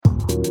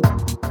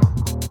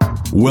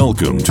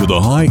Welcome to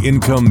the High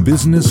Income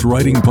Business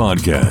Writing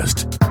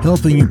Podcast,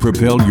 helping you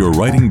propel your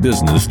writing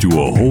business to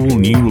a whole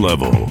new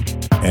level.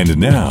 And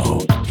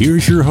now,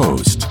 here's your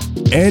host,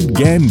 Ed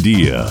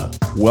Gandia.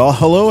 Well,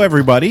 hello,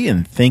 everybody,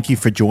 and thank you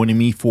for joining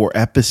me for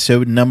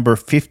episode number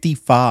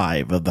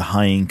 55 of the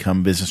High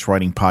Income Business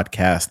Writing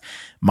Podcast.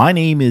 My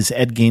name is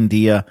Ed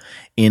Gandia,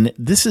 and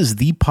this is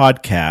the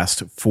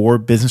podcast for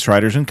business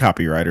writers and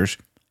copywriters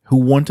who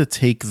want to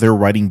take their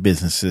writing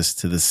businesses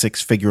to the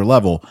six-figure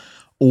level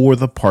or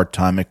the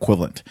part-time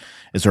equivalent.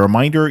 As a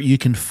reminder, you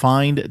can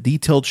find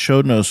detailed show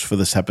notes for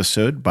this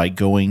episode by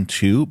going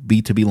to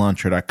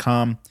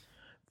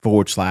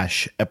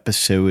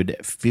b2blauncher.com/episode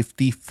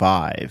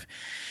 55.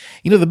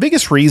 You know, the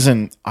biggest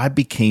reason I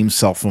became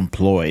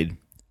self-employed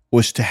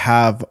was to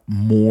have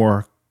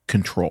more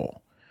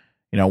control.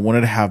 You know, I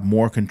wanted to have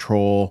more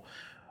control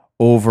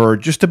over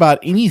just about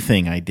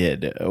anything I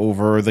did,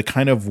 over the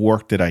kind of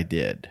work that I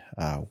did,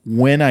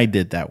 when I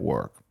did that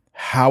work,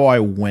 how I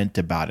went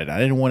about it. I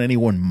didn't want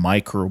anyone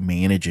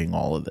micromanaging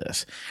all of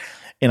this.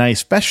 And I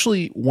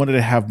especially wanted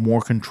to have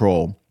more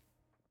control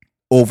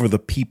over the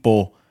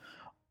people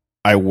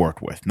I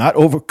worked with. Not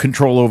over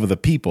control over the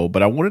people,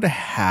 but I wanted to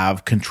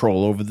have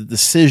control over the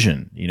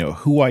decision, you know,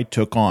 who I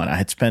took on. I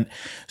had spent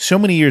so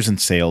many years in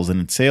sales, and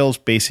in sales,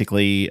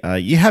 basically,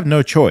 you have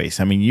no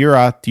choice. I mean,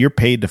 you're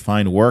paid to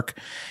find work.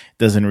 It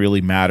doesn't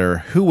really matter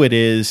who it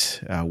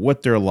is,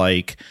 what they're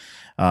like.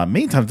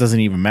 Many times it doesn't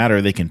even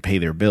matter. They can pay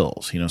their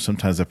bills. You know,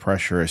 sometimes the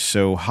pressure is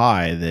so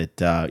high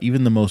that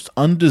even the most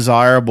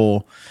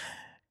undesirable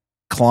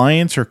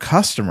clients or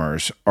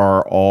customers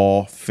are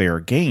all fair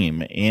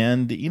game.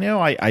 And, you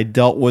know, I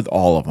dealt with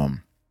all of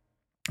them.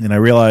 And I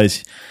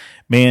realized,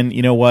 man,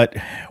 you know what?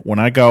 When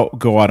I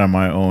go out on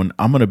my own,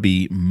 I'm going to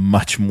be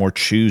much more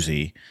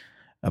choosy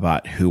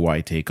about who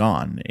I take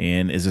on.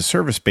 And as a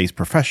service-based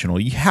professional,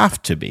 you have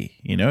to be.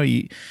 You know,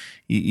 you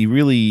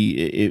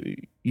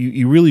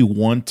really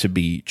want to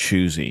be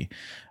choosy.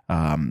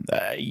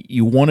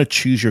 You want to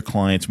choose your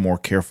clients more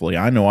carefully.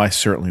 I know I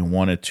certainly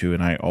wanted to,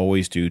 and I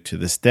always do to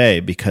this day,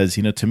 because,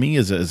 you know, to me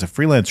as a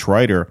freelance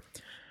writer,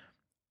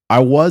 I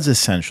was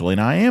essentially,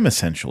 and I am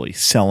essentially,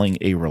 selling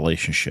a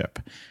relationship.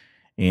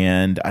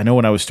 And I know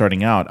when I was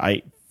starting out,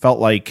 I felt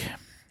like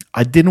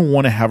I didn't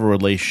want to have a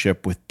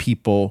relationship with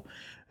people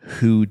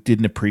who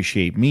didn't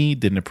appreciate me,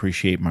 didn't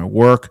appreciate my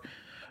work,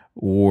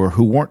 or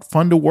who weren't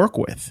fun to work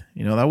with.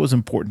 You know, that was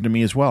important to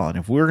me as well. And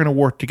if we were going to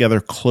work together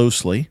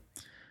closely,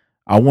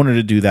 I wanted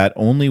to do that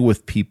only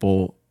with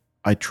people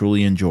I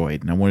truly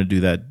enjoyed. And I want to do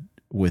that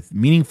with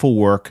meaningful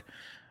work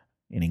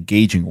and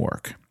engaging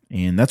work.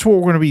 And that's what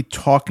we're going to be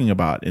talking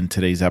about in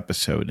today's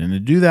episode. And to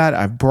do that,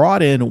 I've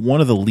brought in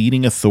one of the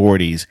leading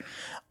authorities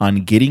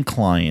on getting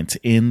clients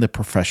in the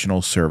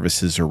professional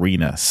services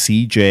arena,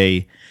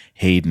 CJ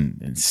Hayden.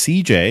 And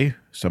CJ,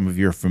 some of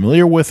you are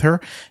familiar with her.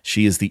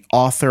 She is the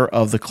author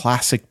of the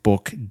classic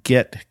book,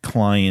 Get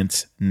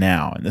Clients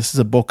Now. And this is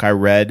a book I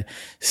read,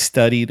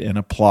 studied, and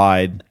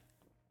applied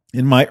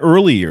in my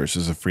early years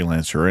as a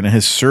freelancer, and it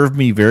has served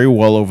me very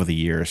well over the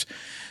years.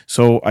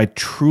 So I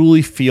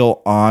truly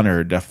feel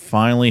honored to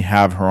finally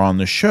have her on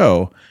the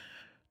show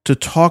to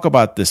talk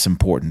about this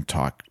important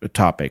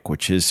topic,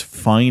 which is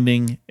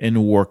finding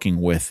and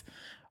working with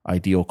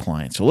ideal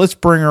clients. So let's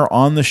bring her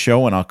on the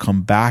show, and I'll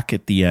come back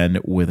at the end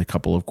with a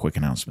couple of quick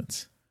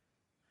announcements.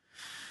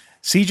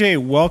 CJ,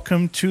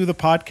 welcome to the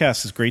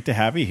podcast. It's great to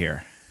have you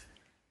here.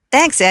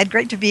 Thanks, Ed.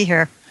 Great to be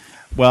here.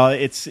 Well,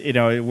 it's, you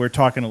know, we're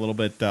talking a little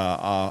bit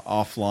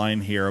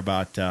offline here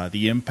about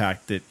the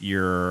impact that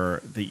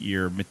your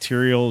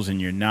materials and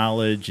your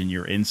knowledge and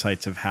your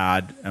insights have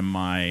had in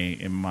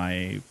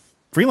my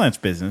freelance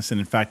business. And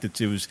in fact, it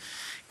was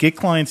Get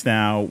Clients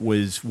Now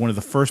was one of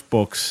the first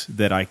books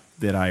that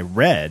I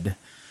read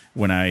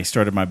when I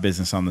started my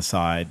business on the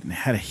side, and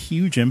had a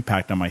huge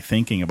impact on my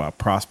thinking about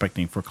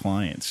prospecting for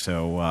clients.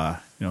 So,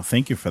 you know,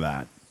 thank you for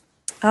that.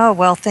 Oh,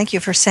 well, thank you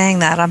for saying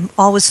that. I'm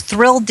always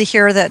thrilled to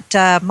hear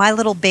that my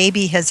little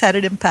baby has had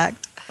an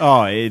impact.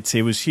 Oh, it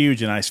was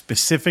huge, and I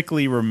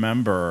specifically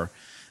remember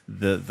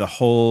the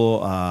whole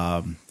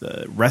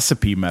the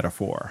recipe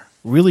metaphor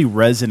really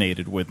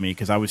resonated with me,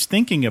 because I was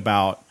thinking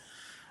about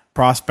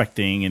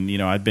prospecting, and, you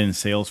know, I'd been in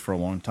sales for a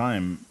long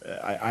time.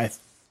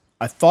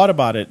 I thought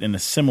about it in a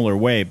similar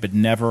way, but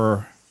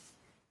never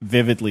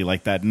vividly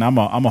like that. And I'm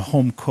a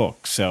home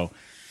cook, so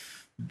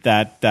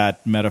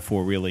that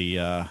metaphor really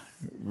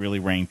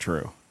rang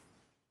true.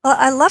 Well,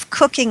 I love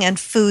cooking and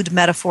food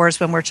metaphors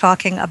when we're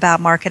talking about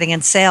marketing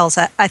and sales.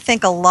 I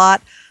think a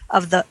lot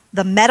of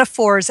the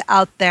metaphors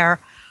out there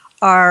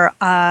are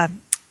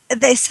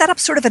they set up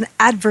sort of an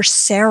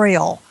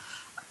adversarial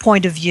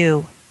point of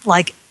view,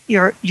 like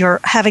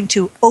you're having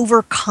to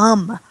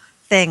overcome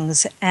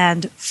things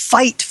and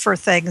fight for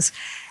things.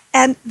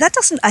 And that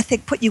doesn't, I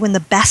think, put you in the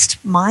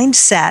best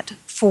mindset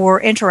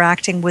for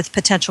interacting with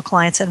potential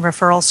clients and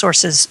referral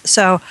sources.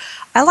 So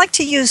I like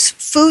to use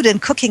food and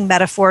cooking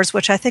metaphors,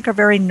 which I think are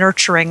very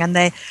nurturing, and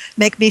they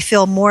make me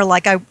feel more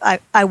like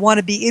I want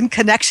to be in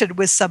connection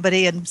with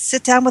somebody and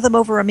sit down with them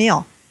over a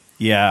meal.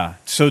 Yeah,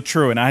 so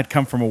true. And I had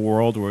come from a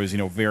world where it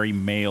was, very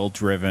male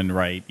driven,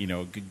 right?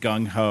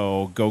 Gung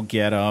ho, go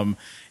get 'em.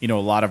 A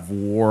lot of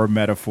war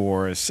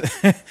metaphors,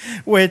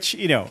 which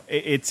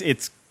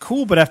it's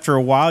cool. But after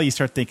a while, you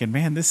start thinking,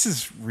 man, this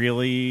is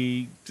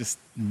really just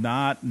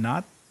not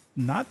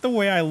the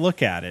way I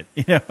look at it.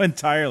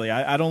 Entirely.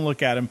 I don't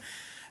look at them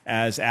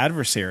as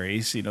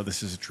adversaries.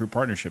 This is a true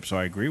partnership. So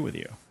I agree with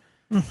you.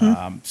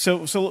 Mm-hmm.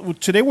 So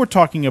today we're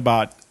talking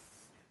about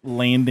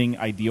landing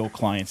ideal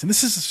clients. And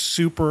this is a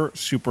super,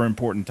 super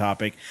important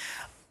topic.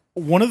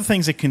 One of the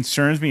things that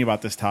concerns me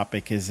about this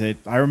topic is that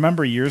I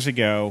remember years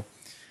ago,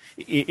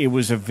 it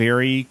was a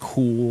very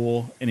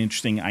cool and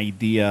interesting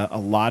idea. A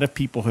lot of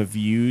people have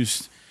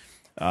used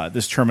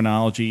this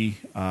terminology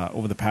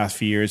over the past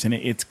few years, and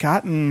it's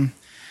gotten,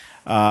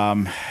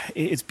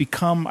 it's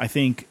become, I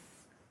think,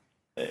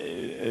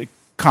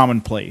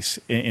 commonplace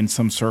in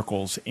some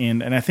circles.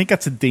 And I think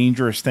that's a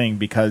dangerous thing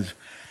because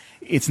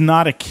it's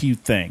not a cute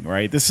thing,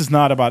 right? This is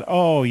not about,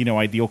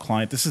 ideal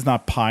client. This is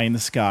not pie in the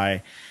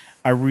sky.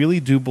 I really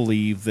do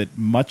believe that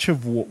much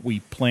of what we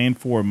plan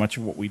for, much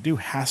of what we do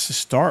has to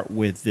start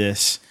with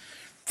this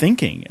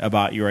thinking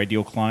about your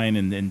ideal client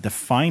and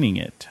defining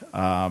it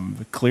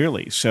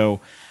clearly. So,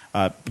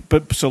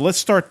 so let's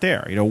start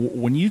there.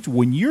 When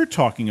you're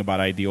talking about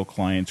ideal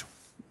clients,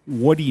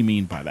 what do you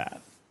mean by that?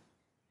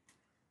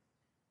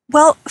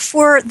 Well,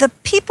 for the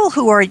people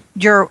who are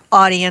your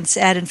audience,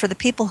 Ed, and for the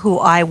people who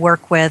I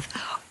work with,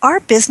 our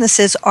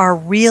businesses are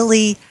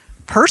really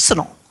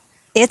personal.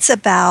 It's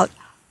about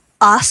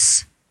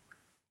us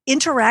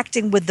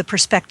interacting with the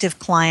prospective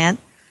client,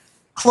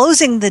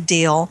 closing the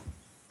deal,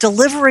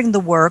 delivering the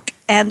work,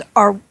 and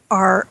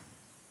our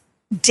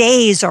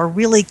days are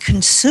really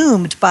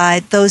consumed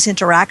by those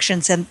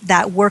interactions and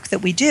that work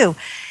that we do.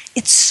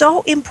 It's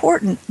so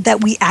important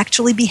that we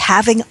actually be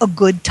having a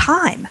good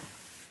time.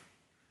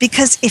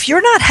 Because if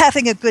you're not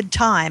having a good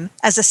time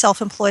as a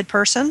self-employed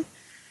person,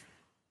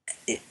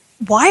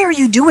 why are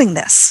you doing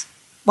this?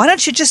 Why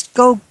don't you just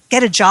go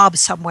get a job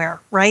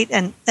somewhere, right?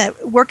 And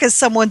work as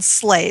someone's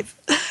slave.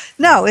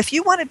 No, if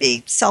you want to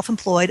be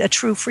self-employed, a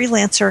true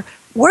freelancer,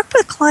 work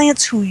with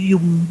clients who you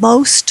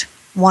most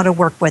want to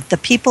work with, the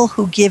people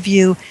who give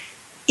you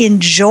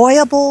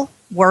enjoyable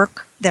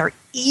work. They're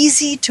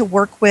easy to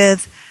work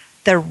with.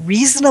 They're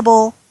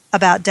reasonable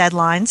about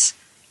deadlines.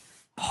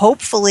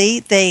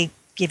 Hopefully, they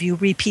give you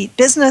repeat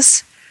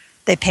business.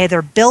 They pay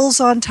their bills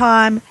on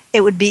time.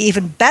 It would be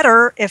even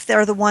better if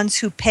they're the ones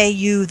who pay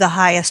you the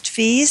highest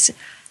fees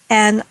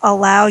and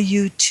allow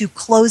you to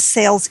close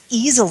sales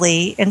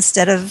easily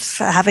instead of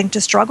having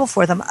to struggle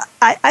for them.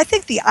 I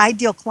think the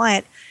ideal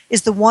client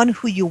is the one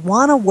who you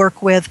want to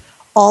work with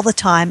all the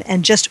time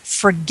and just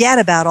forget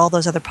about all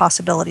those other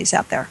possibilities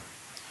out there.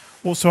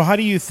 Well, so how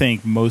do you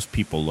think most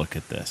people look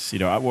at this?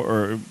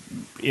 Or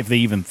if they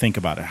even think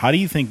about it, how do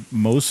you think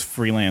most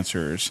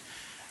freelancers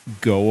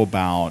go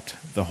about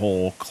the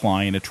whole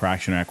client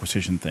attraction or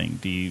acquisition thing?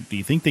 Do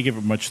you think they give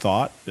it much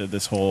thought,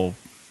 this whole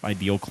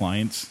ideal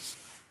clients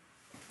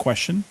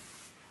question?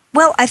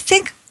 Well, I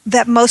think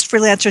that most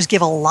freelancers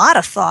give a lot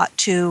of thought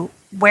to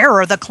where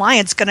are the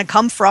clients going to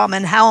come from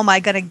and how am I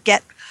going to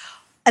get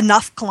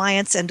enough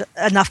clients and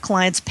enough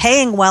clients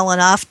paying well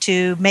enough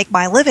to make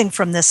my living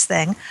from this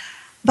thing.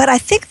 But I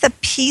think the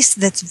piece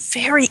that's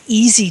very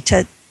easy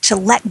to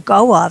let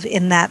go of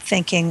in that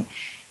thinking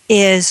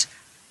is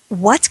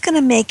what's going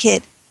to make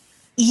it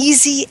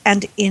easy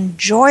and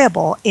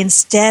enjoyable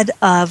instead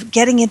of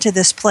getting into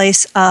this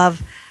place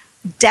of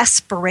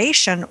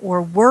desperation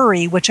or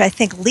worry, which I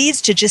think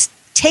leads to just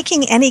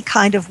taking any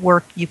kind of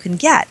work you can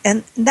get.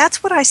 And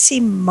that's what I see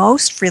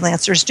most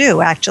freelancers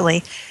do,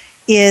 actually,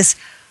 is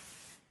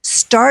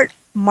start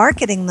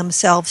marketing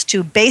themselves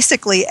to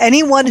basically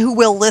anyone who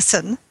will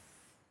listen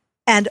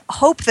and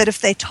hope that if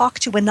they talk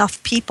to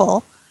enough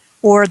people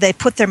or they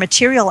put their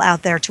material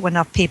out there to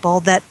enough people,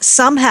 that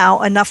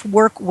somehow enough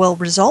work will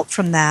result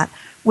from that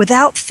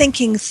without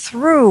thinking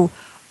through,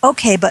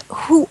 okay, but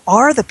who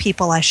are the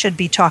people I should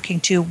be talking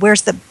to?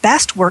 Where's the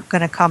best work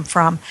going to come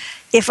from?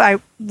 If I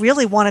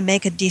really want to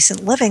make a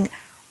decent living,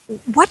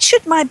 what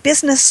should my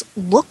business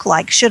look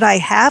like? Should I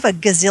have a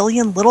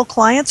gazillion little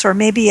clients, or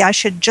maybe I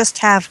should just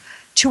have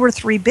 2 or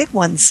 3 big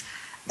ones?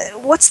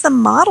 What's the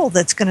model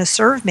that's going to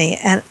serve me?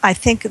 And I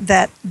think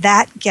that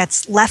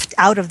gets left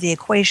out of the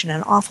equation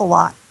an awful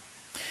lot.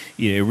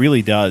 Yeah, it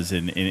really does.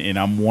 And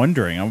I'm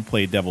wondering, I'm going to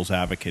play devil's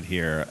advocate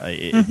here.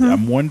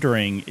 I'm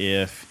wondering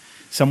if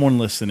someone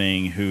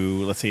listening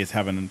who, let's say, is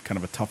having kind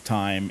of a tough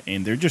time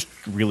and they're just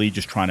really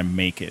just trying to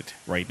make it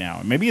right now.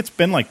 And maybe it's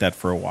been like that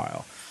for a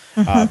while.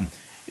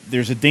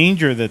 There's a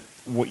danger that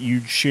what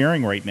you're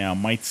sharing right now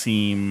might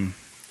seem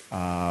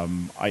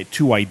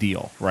too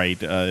ideal, right?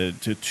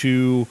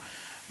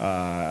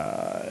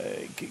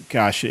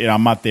 Gosh,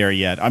 I'm not there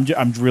yet.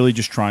 I'm really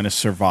just trying to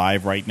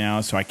survive right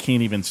now, so I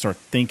can't even start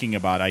thinking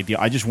about ideal.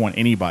 I just want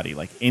anybody,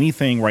 like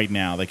anything right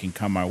now that can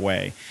come my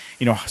way.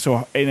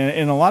 So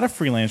and a lot of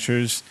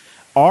freelancers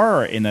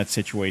are in that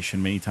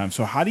situation many times.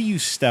 So how do you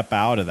step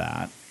out of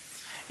that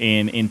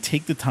and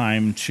take the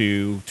time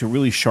to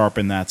really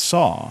sharpen that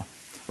saw?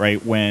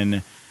 right?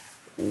 When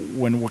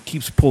what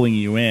keeps pulling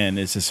you in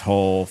is this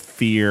whole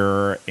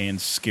fear and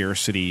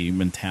scarcity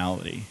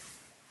mentality.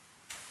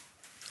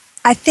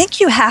 I think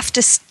you have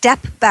to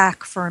step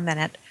back for a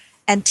minute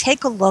and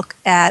take a look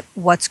at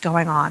what's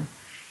going on.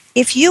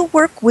 If you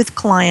work with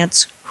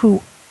clients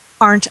who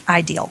aren't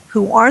ideal,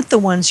 who aren't the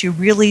ones you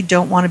really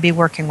don't want to be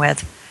working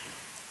with,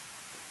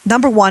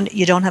 number one,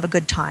 you don't have a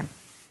good time.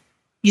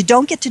 You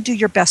don't get to do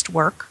your best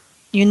work.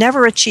 You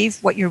never achieve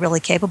what you're really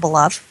capable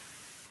of.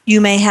 You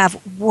may have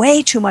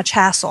way too much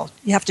hassle.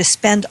 You have to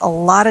spend a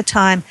lot of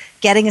time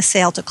getting a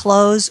sale to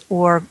close,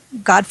 or,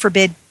 God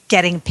forbid,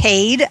 getting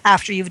paid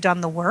after you've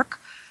done the work.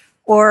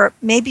 Or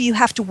maybe you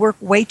have to work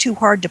way too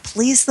hard to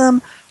please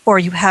them, or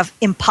you have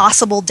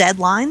impossible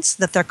deadlines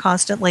that they're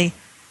constantly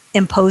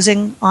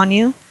imposing on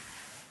you.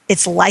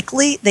 It's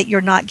likely that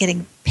you're not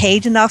getting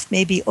paid enough.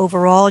 Maybe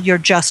overall you're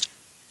just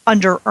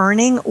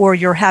under-earning, or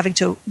you're having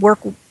to work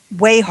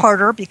way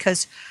harder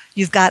because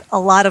you've got a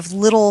lot of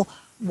little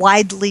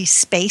widely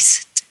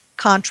spaced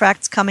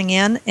contracts coming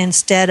in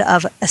instead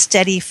of a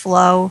steady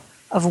flow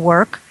of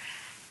work.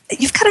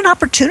 You've got an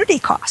opportunity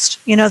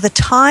cost. The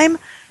time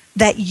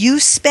that you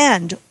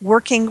spend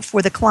working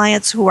for the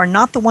clients who are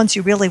not the ones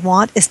you really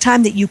want is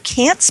time that you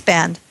can't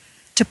spend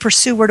to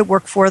pursue or to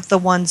work for the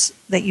ones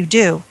that you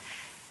do.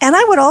 And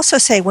I would also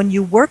say, when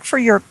you work for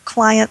a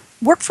client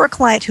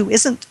who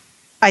isn't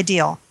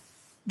ideal,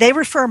 they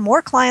refer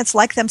more clients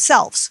like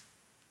themselves,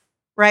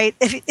 right?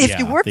 If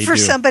you work for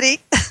somebody,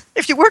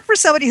 if you work for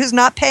somebody who's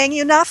not paying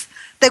you enough,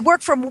 they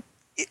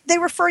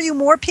refer you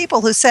more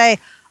people who say,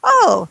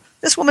 "Oh,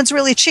 this woman's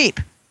really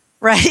cheap."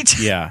 Right.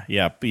 Yeah.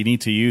 You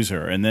need to use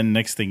her, and then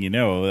next thing you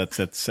know,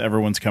 that's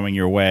everyone's coming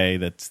your way.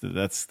 That's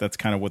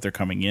kind of what they're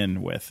coming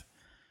in with.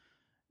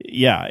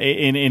 Yeah,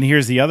 and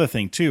here's the other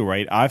thing too,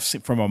 right? I've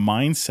seen, from a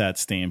mindset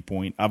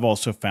standpoint, I've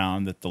also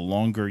found that the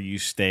longer you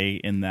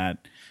stay in that,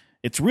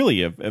 it's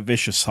really a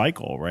vicious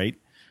cycle, right?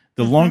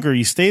 The longer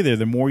you stay there,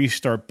 the more you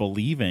start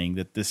believing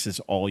that this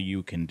is all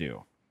you can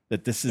do,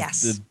 that this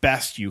is the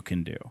best you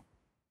can do.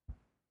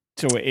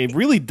 So it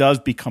really does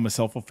become a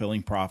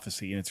self-fulfilling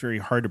prophecy, and it's very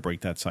hard to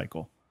break that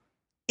cycle.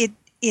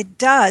 It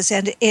does,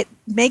 and it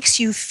makes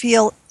you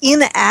feel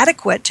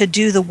inadequate to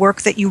do the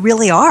work that you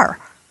really are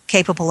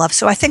capable of.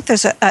 So I think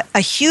there's a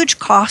huge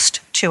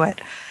cost to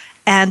it,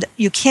 and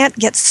you can't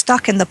get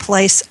stuck in the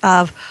place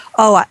of,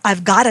 "Oh,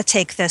 I've got to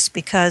take this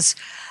because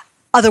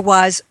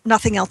otherwise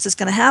nothing else is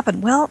going to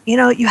happen." Well,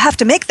 you have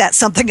to make that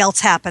something else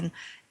happen,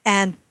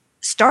 and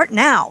start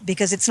now,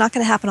 because it's not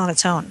going to happen on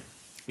its own.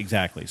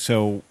 Exactly.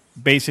 So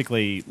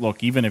basically,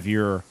 look, even if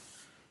you're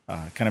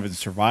kind of in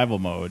survival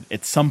mode,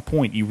 at some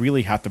point you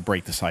really have to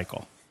break the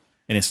cycle.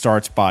 And it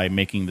starts by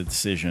making the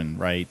decision,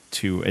 right,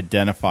 to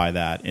identify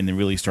that, and then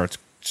really start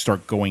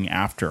going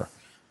after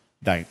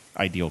that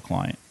ideal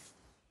client.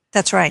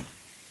 That's right.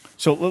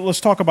 So let's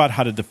talk about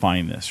how to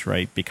define this,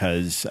 right?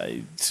 Because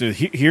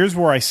here's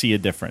where I see a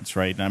difference,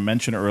 right? And I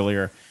mentioned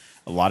earlier,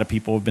 a lot of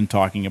people have been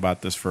talking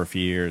about this for a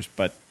few years,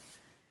 but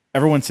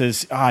everyone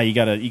says, you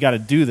gotta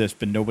do this,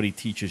 but nobody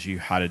teaches you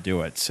how to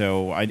do it.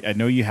 So I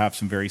know you have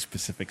some very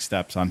specific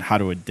steps on how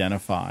to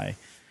identify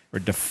or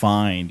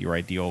define your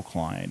ideal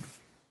client.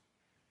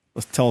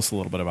 Let's tell us a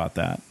little bit about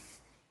that.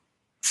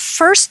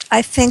 First,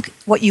 I think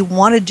what you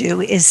want to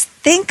do is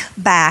think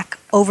back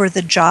over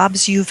the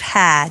jobs you've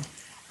had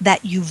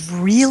that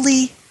you've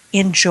really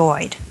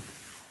enjoyed.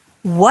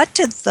 What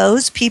did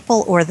those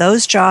people or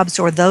those jobs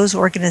or those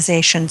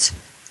organizations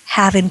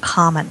have in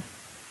common?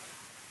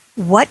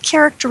 What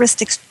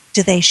characteristics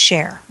do they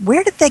share?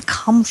 Where did they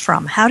come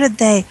from? How did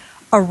they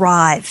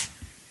arrive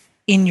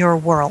in your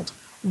world?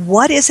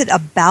 What is it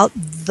about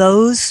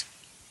those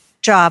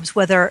jobs,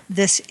 whether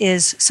this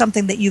is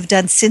something that you've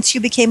done since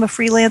you became a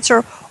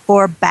freelancer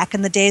or back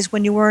in the days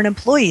when you were an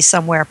employee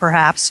somewhere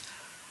perhaps?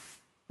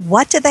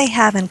 What do they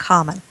have in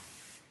common?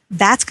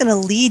 That's going to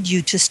lead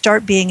you to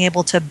start being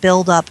able to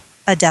build up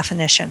a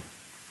definition.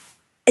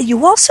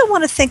 You also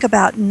want to think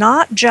about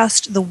not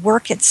just the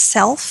work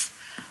itself,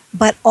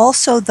 but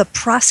also the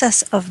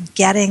process of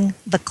getting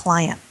the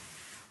client.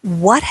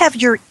 What have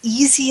your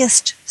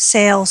easiest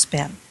sales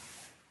been?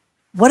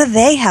 What do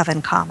they have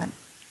in common?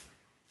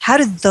 How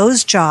did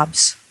those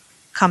jobs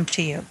come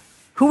to you?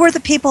 Who were the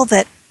people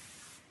that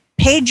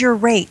paid your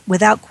rate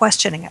without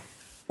questioning it,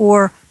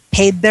 or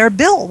paid their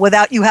bill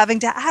without you having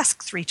to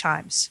ask 3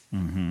 times?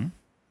 Mm-hmm.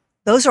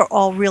 Those are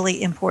all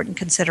really important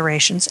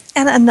considerations.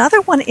 And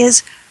another one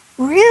is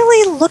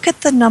really look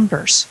at the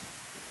numbers.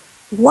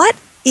 What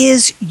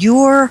is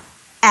your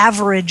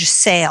average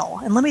sale?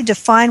 And let me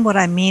define what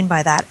I mean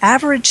by that.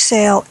 Average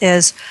sale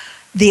is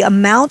the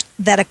amount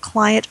that a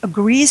client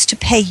agrees to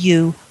pay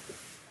you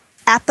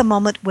at the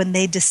moment when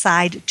they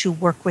decide to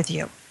work with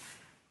you.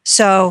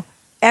 So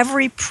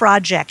every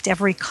project,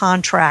 every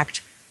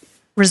contract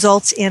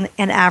results in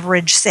an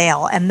average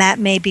sale, and that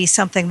may be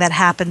something that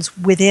happens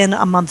within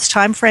a month's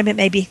time frame. It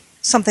may be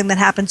something that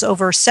happens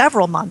over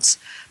several months,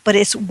 but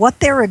it's what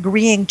they're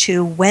agreeing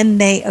to when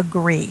they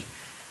agree.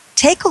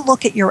 Take a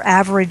look at your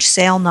average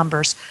sale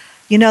numbers.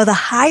 The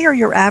higher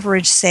your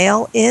average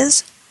sale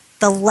is,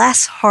 the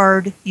less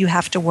hard you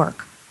have to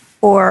work.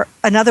 Or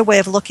another way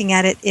of looking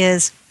at it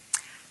is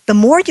the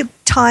more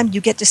time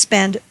you get to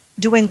spend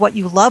doing what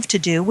you love to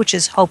do, which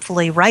is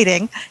hopefully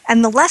writing,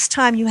 and the less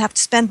time you have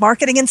to spend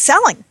marketing and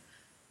selling.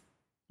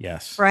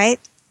 Yes. Right?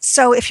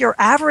 So if your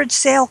average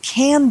sale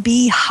can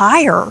be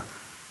higher,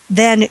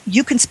 then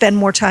you can spend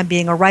more time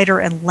being a writer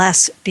and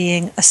less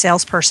being a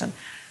salesperson.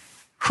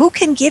 Who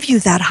can give you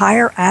that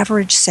higher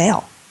average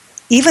sale?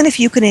 Even if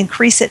you can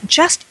increase it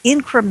just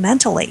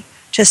incrementally,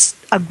 just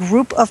a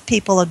group of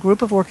people, a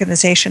group of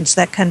organizations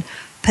that can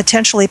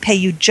potentially pay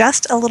you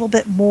just a little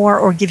bit more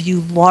or give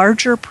you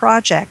larger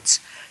projects,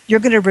 you're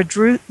going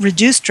to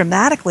reduce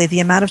dramatically the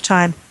amount of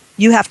time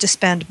you have to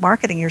spend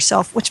marketing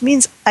yourself, which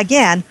means,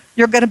 again,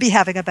 you're going to be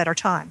having a better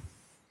time.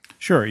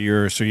 Sure.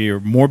 You're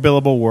more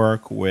billable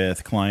work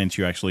with clients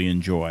you actually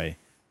enjoy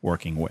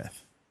working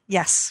with.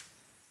 Yes.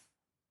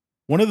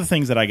 One of the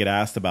things that I get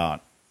asked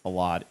about a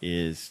lot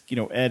is,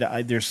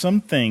 Ed, there's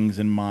some things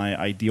in my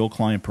ideal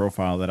client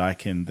profile that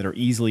are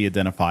easily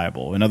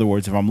identifiable. In other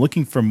words, if I'm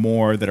looking for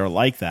more that are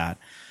like that,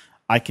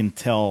 I can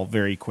tell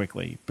very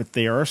quickly. But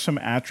there are some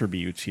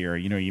attributes here.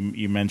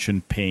 You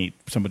mentioned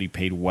somebody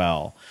paid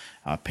well,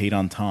 paid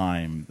on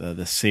time,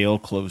 the sale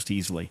closed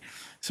easily.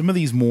 Some of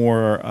these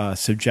more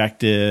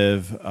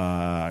subjective,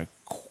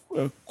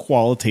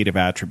 qualitative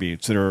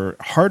attributes that are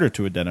harder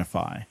to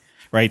identify.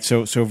 Right.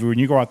 So when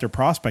you go out there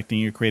prospecting,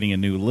 you're creating a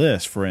new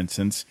list, for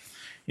instance,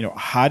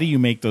 how do you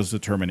make those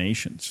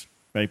determinations?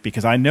 Right.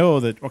 Because I know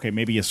that, okay,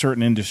 maybe a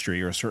certain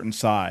industry or a certain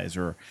size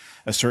or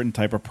a certain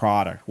type of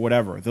product,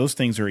 whatever, those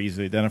things are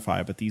easily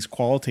identified, but these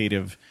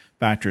qualitative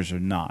factors are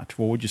not.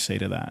 What would you say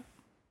to that?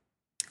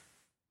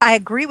 I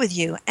agree with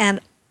you. And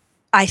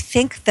I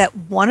think that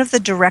one of the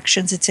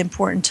directions it's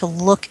important to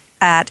look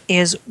at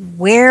is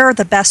where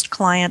the best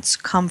clients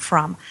come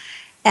from.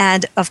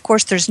 And of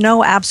course, there's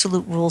no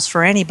absolute rules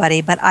for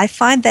anybody, but I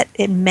find that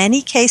in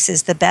many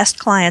cases, the best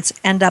clients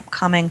end up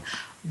coming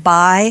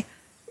by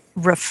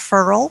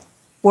referral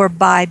or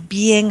by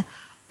being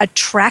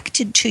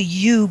attracted to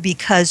you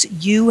because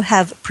you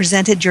have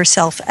presented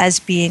yourself as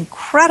being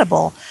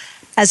credible,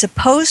 as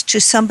opposed to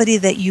somebody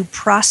that you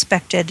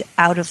prospected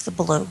out of the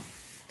blue.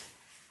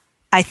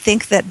 I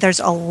think that there's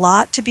a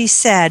lot to be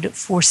said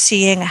for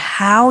seeing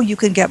how you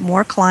can get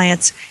more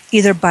clients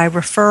either by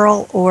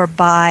referral or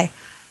by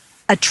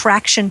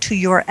attraction to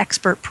your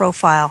expert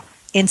profile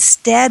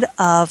instead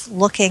of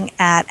looking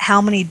at how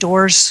many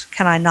doors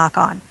can I knock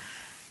on.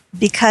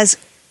 Because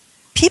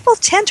people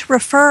tend to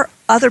refer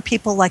other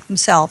people like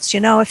themselves.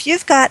 If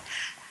you've got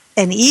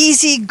an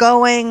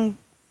easygoing,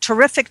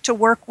 terrific to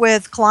work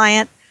with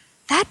client,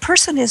 that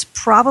person is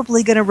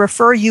probably going to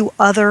refer you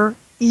other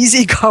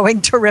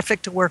easygoing,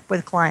 terrific to work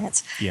with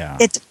clients. Yeah.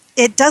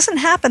 It doesn't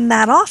happen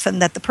that often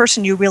that the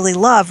person you really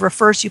love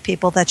refers you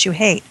people that you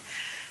hate.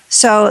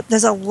 So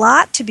there's a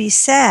lot to be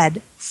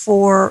said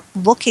for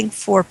looking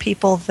for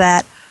people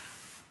that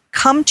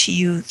come to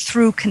you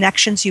through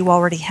connections you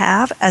already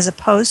have, as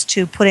opposed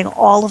to putting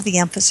all of the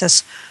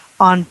emphasis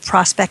on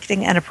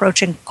prospecting and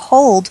approaching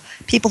cold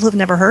people who've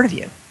never heard of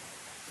you.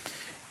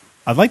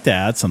 I'd like to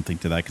add something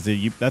to that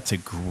because that's a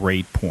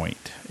great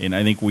point. And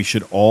I think we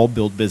should all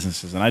build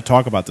businesses. And I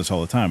talk about this all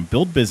the time.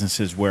 Build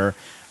businesses where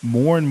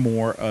more and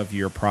more of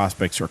your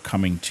prospects are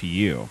coming to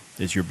you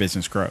as your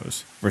business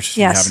grows versus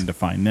you having to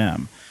find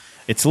them.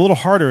 It's a little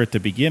harder at the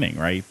beginning,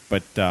 right?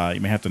 But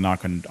you may have to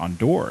knock on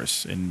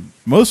doors, and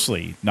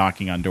mostly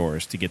knocking on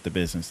doors to get the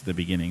business at the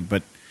beginning.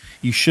 But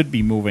you should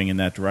be moving in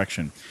that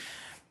direction.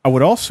 I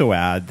would also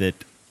add that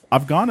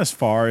I've gone as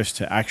far as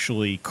to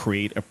actually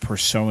create a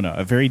persona,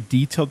 a very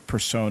detailed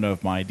persona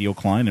of my ideal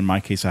client. In my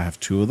case, I have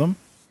two of them.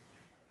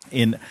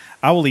 And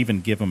I will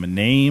even give them a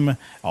name.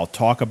 I'll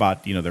talk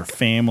about their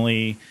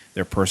family,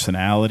 their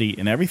personality,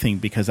 and everything,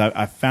 because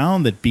I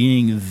found that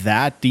being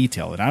that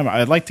detailed, and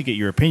I'd like to get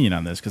your opinion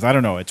on this because I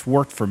don't know, it's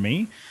worked for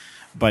me,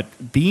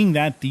 but being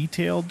that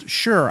detailed,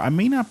 sure, I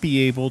may not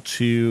be able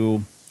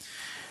to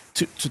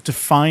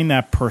find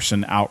that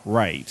person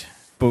outright,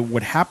 but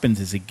what happens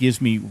is it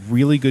gives me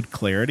really good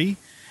clarity,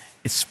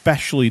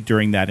 especially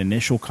during that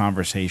initial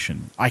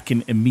conversation. I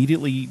can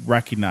immediately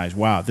recognize,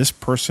 wow, this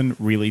person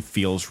really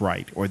feels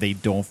right, or they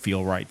don't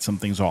feel right.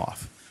 Something's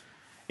off.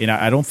 And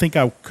I don't think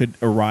I could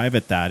arrive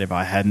at that if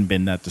I hadn't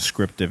been that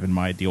descriptive in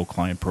my ideal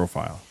client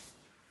profile.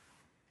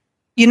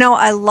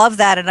 I love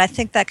that, and I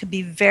think that could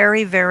be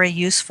very, very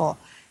useful.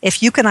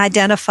 If you can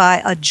identify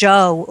a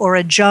Joe or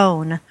a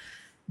Joan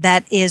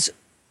that is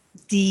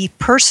the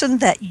person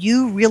that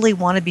you really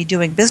want to be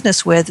doing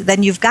business with,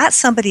 then you've got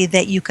somebody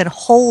that you can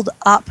hold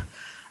up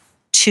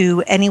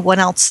to anyone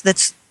else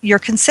that's you're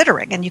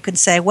considering. And you can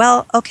say,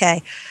 well,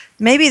 okay,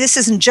 maybe this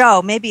isn't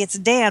Joe, maybe it's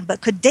Dan, but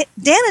could Dan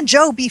and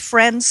Joe be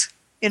friends?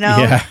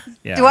 Yeah.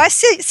 Do I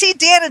see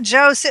Dan and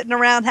Joe sitting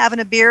around having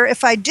a beer?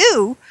 If I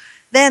do,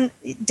 then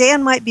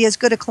Dan might be as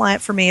good a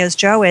client for me as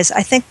Joe is.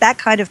 I think that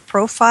kind of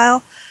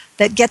profile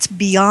that gets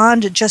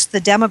beyond just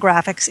the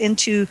demographics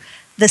into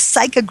the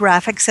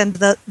psychographics and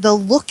the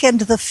look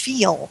and the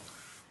feel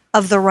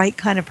of the right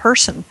kind of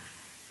person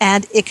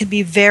And it can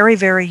be very,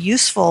 very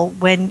useful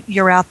when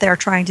you're out there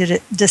trying to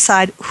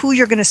decide who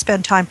you're going to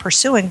spend time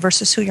pursuing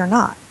versus who you're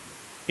not.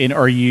 And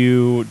do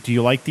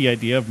you like the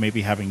idea of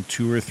maybe having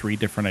 2 or 3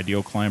 different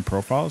ideal client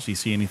profiles? Do you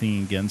see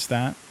anything against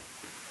that?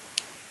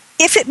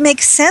 If it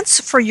makes sense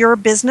for your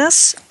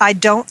business, I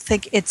don't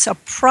think it's a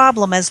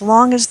problem as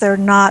long as they're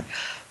not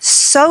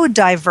so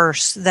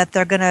diverse that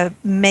they're going to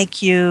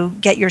make you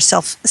get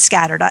yourself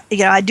scattered.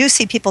 I do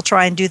see people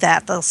try and do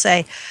that. They'll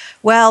say,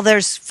 well,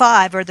 there's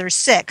 5 or there's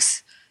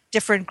 6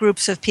 different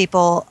groups of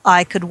people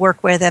I could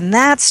work with, and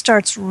that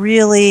starts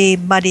really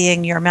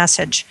muddying your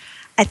message.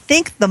 I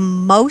think the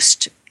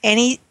most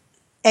any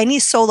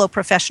solo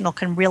professional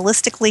can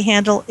realistically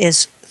handle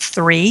is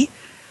 3.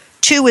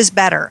 2 is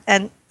better.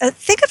 And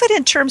think of it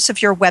in terms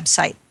of your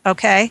website,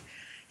 okay?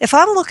 If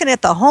I'm looking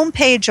at the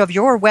homepage of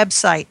your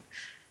website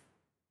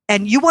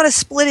and you want to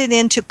split it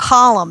into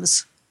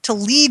columns to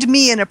lead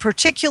me in a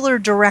particular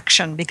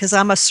direction because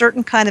I'm a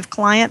certain kind of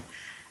client,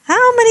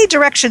 how many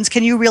directions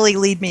can you really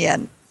lead me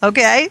in,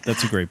 okay?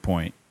 That's a great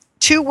point.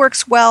 2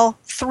 works well,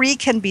 3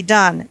 can be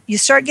done. You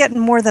start getting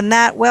more than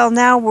that, well,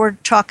 now we're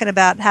talking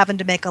about having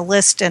to make a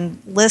list,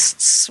 and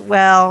lists,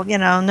 well,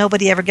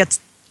 nobody ever gets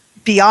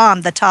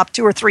beyond the top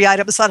 2 or 3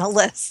 items on a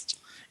list.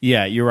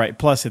 Yeah, you're right.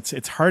 Plus,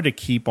 it's hard to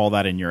keep all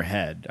that in your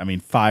head. I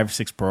mean, 5,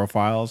 6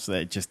 profiles,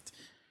 that just,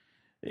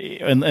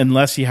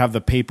 unless you have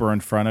the paper in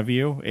front of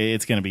you,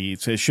 it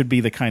should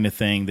be the kind of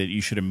thing that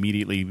you should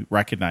immediately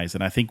recognize.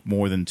 And I think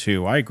more than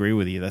 2, I agree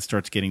with you, that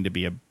starts getting to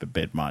be a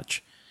bit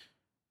much.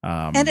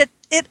 And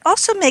it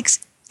also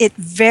makes it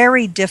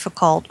very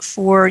difficult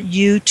for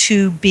you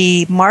to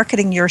be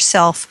marketing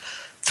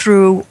yourself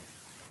through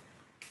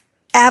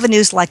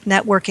avenues like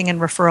networking and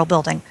referral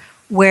building,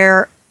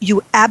 where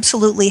you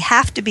absolutely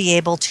have to be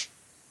able to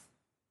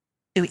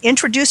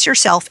introduce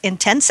yourself in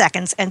 10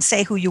 seconds and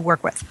say who you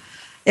work with.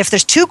 If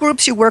there's 2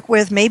 groups you work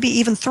with, maybe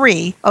even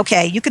 3,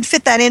 okay, you can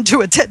fit that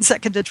into a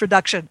 10-second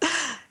introduction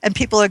and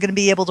people are going to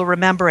be able to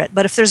remember it.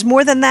 But if there's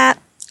more than that,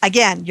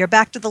 again, you're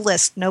back to the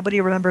list.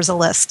 Nobody remembers a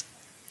list.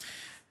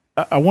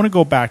 I want to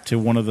go back to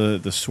one of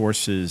the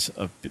sources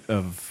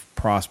of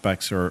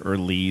prospects or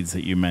leads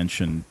that you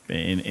mentioned,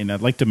 and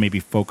I'd like to maybe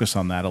focus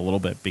on that a little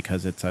bit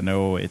because I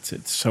know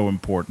it's so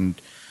important,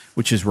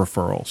 which is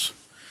referrals.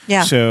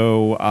 Yeah.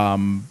 So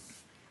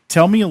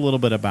tell me a little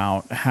bit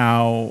about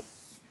how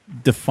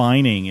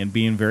defining and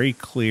being very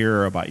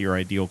clear about your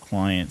ideal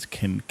clients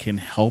can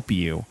help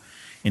you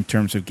in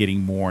terms of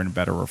getting more and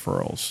better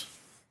referrals.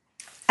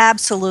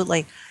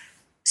 Absolutely.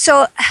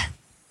 So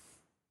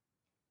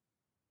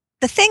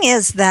the thing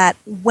is that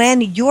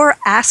when you're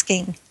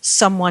asking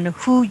someone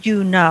who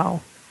you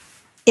know,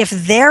 if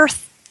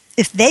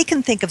they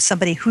can think of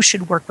somebody who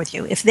should work with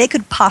you, if they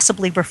could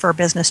possibly refer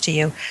business to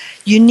you,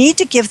 you need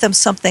to give them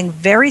something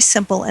very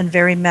simple and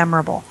very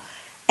memorable.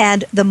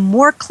 And the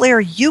more clear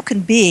you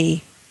can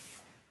be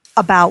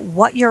about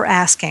what you're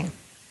asking,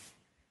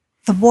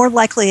 the more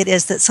likely it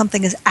is that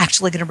something is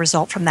actually going to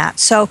result from that.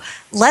 So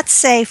let's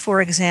say,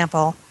 for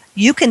example,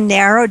 you can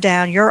narrow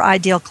down your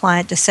ideal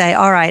client to say,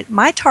 all right,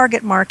 my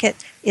target market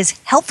is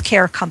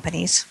healthcare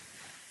companies,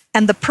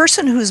 and the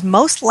person who's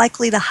most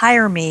likely to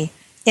hire me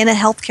in a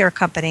healthcare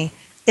company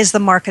is the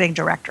marketing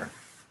director.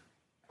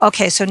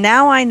 Okay, so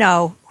now I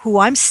know who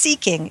I'm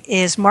seeking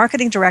is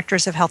marketing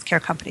directors of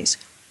healthcare companies.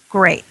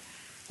 Great.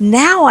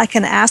 Now I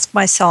can ask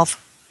myself,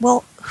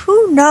 well,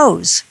 who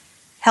knows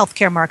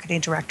healthcare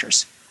marketing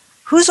directors?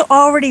 Who's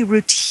already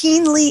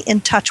routinely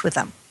in touch with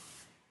them?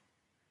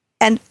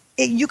 And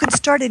you can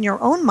start in your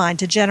own mind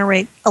to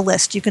generate a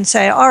list. You can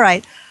say, all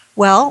right,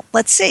 well,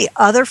 let's see,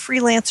 other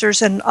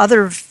freelancers and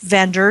other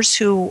vendors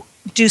who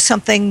do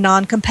something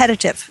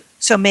non-competitive.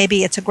 So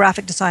maybe it's a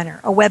graphic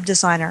designer, a web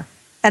designer,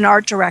 an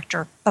art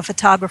director, a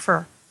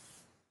photographer,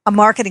 a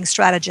marketing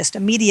strategist, a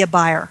media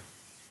buyer,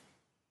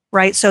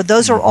 right? So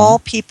those are all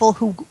people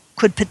who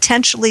could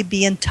potentially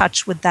be in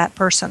touch with that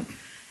person.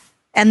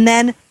 And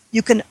then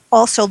you can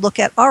also look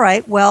at, all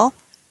right, well,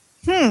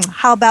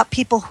 how about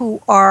people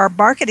who are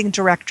marketing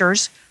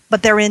directors,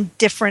 but they're in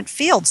different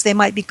fields? They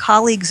might be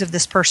colleagues of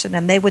this person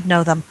and they would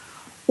know them.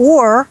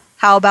 Or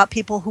how about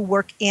people who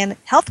work in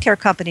healthcare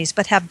companies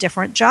but have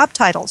different job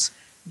titles?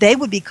 They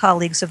would be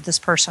colleagues of this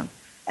person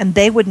and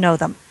they would know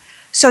them.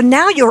 So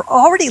now you're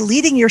already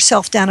leading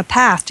yourself down a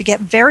path to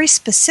get very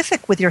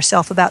specific with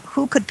yourself about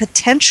who could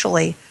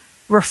potentially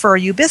refer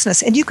you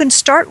business. And you can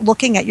start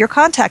looking at your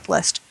contact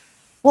list.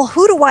 Well,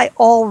 who do I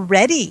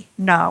already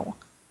know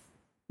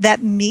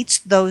that meets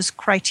those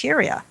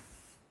criteria?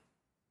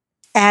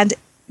 And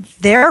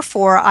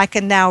therefore, I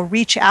can now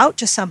reach out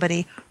to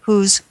somebody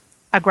who's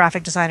a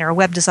graphic designer, a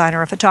web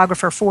designer, a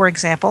photographer, for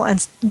example,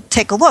 and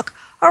take a look.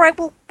 All right,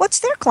 well, what's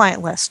their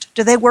client list?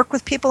 Do they work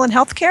with people in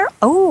healthcare?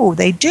 Oh,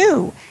 they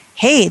do.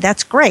 Hey,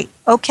 that's great.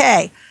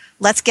 Okay,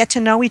 let's get to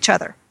know each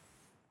other.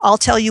 I'll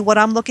tell you what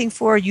I'm looking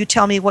for. You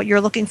tell me what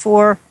you're looking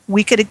for.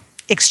 We could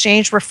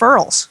exchange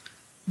referrals.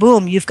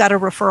 Boom, you've got a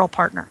referral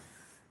partner.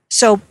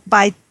 So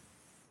by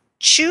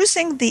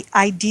choosing the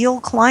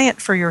ideal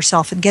client for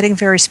yourself and getting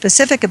very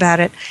specific about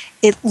it,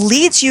 it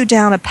leads you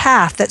down a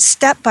path that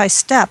step by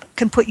step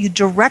can put you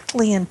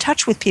directly in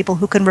touch with people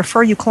who can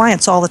refer you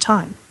clients all the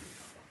time.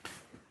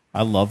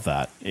 I love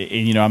that.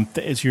 And,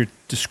 as you're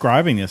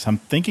describing this, I'm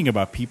thinking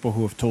about people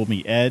who have told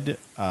me, Ed,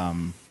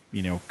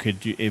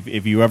 could you,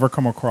 if you ever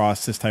come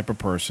across this type of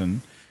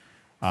person,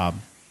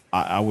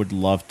 I would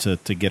love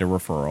to get a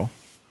referral,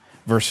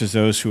 versus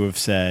those who have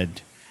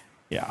said,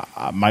 yeah,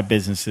 my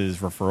business is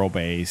referral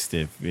based.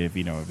 If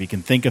you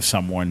can think of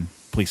someone,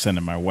 please send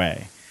them my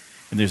way.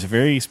 And there's a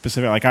very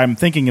specific, like I'm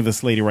thinking of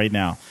this lady right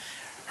now.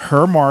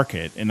 Her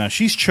market, and now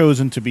she's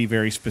chosen to be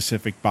very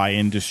specific by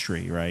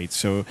industry, right?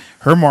 So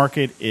her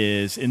market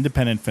is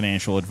independent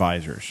financial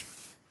advisors,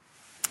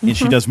 and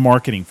she does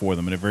marketing for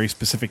them in a very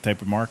specific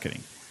type of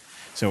marketing.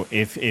 So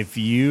if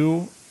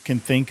you can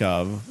think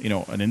of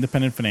an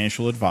independent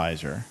financial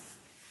advisor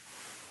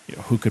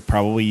who could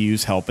probably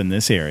use help in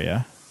this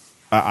area,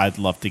 I'd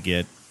love to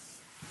get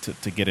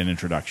an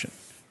introduction.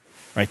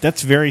 Right,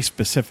 that's very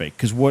specific,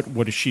 because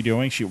what is she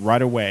doing?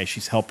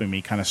 She's helping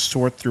me kind of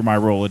sort through my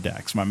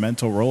Rolodex, my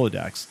mental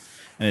Rolodex,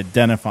 and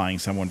identifying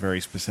someone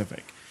very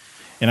specific.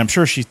 And I'm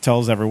sure she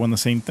tells everyone the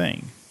same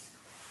thing.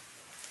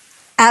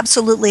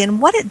 Absolutely.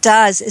 And what it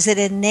does is it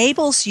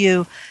enables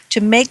you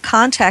to make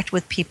contact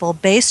with people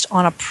based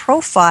on a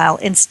profile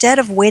instead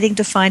of waiting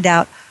to find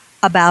out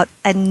about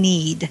a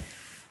need.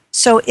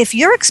 So if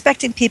you're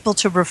expecting people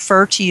to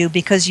refer to you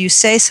because you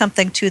say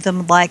something to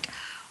them like,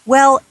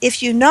 well,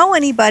 if you know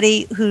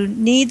anybody who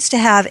needs to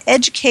have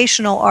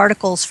educational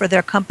articles for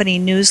their company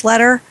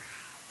newsletter,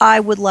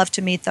 I would love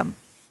to meet them.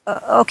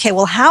 Okay,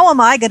 well, how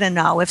am I going to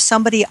know if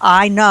somebody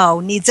I know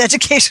needs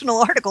educational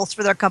articles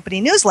for their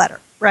company newsletter,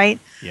 right?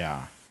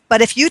 Yeah.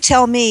 But if you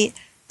tell me,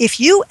 if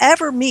you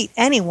ever meet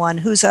anyone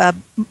who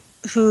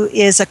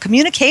is a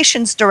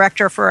communications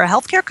director for a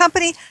healthcare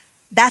company,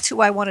 that's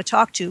who I want to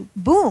talk to.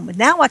 Boom.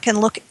 Now I can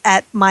look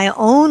at my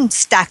own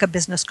stack of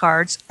business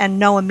cards and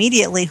know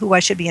immediately who I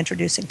should be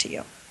introducing to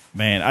you.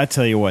 Man, I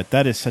tell you what,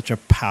 that is such a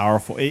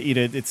powerful,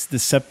 it's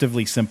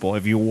deceptively simple.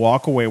 If you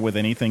walk away with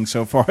anything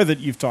so far that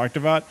you've talked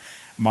about,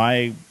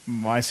 my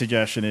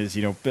suggestion is,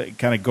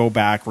 kind of go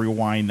back,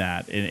 rewind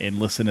that, and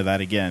listen to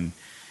that again.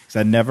 Because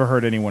I never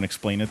heard anyone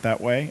explain it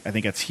that way. I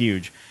think that's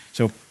huge.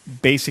 So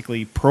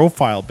basically,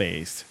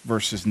 profile-based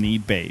versus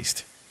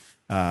need-based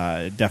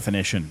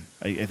definition.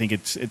 I think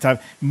it's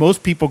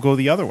most people go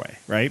the other way,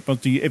 right?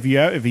 But if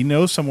you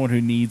know someone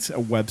who needs a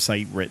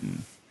website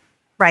written,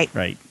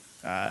 right,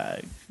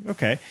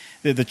 okay,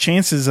 the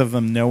chances of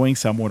them knowing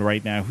someone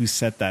right now who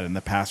said that in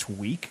the past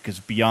week, because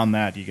beyond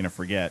that you're going to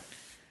forget,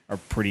 are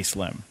pretty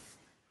slim.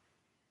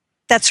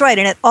 That's right,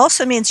 and it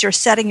also means you're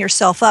setting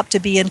yourself up to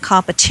be in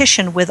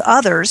competition with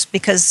others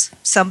because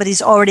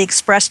somebody's already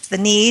expressed the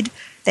need.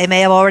 They may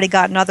have already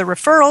gotten other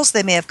referrals.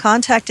 They may have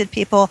contacted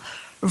people,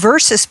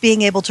 versus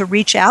being able to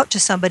reach out to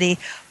somebody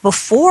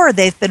before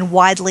they've been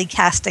widely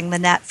casting the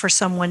net for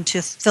someone to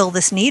fill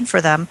this need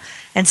for them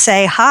and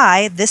say,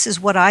 hi, this is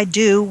what I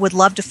do, would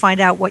love to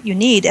find out what you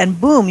need. And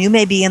boom, you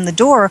may be in the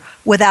door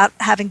without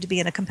having to be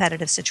in a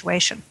competitive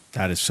situation.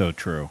 That is so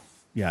true.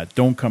 Yeah,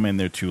 don't come in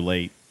there too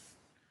late.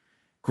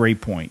 Great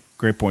point.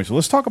 So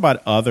let's talk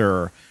about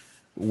other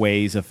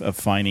ways of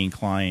finding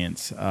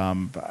clients.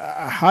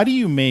 How do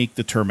you make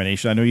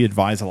determination? I know you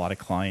advise a lot of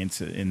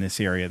clients in this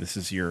area. This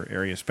is your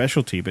area of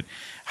specialty, but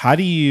how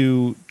do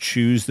you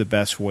choose the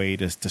best way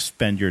to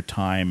spend your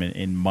time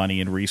and money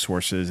and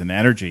resources and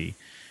energy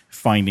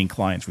finding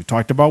clients? We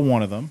talked about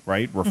one of them,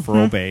 right?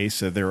 Referral based.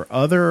 So there are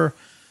other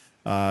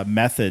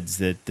methods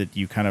that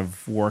you kind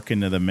of work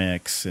into the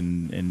mix,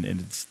 and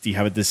do you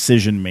have a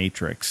decision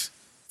matrix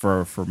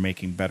for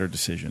making better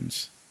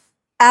decisions?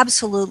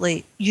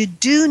 Absolutely. You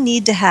do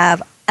need to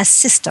have a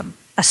system,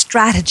 a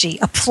strategy,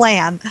 a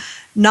plan,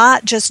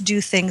 not just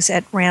do things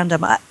at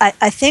random.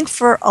 I think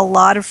for a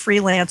lot of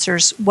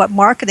freelancers, what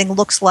marketing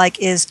looks like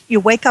is you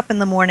wake up in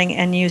the morning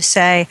and you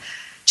say,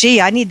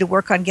 gee, I need to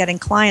work on getting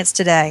clients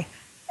today.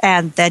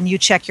 And then you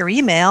check your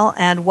email,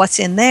 and what's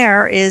in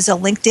there is a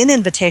LinkedIn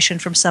invitation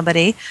from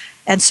somebody.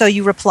 And so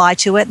you reply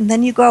to it, and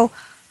then you go,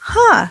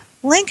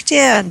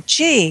 LinkedIn,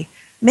 gee,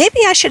 maybe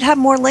I should have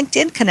more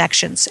LinkedIn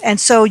connections. And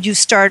so you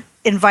start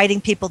inviting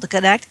people to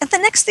connect. And the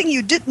next thing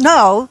you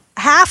know,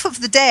 half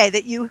of the day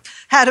that you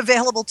had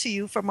available to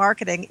you for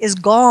marketing is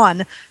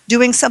gone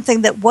doing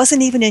something that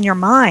wasn't even in your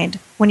mind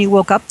when you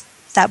woke up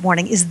that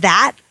morning. Is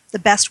that the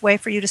best way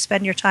for you to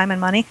spend your time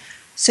and money?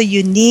 So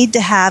you need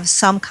to have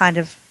some kind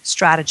of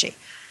strategy.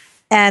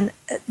 And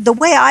the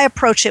way I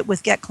approach it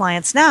with Get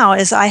Clients Now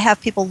is I have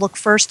people look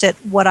first at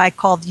what I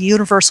call the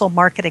universal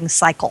marketing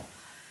cycle.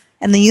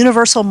 And the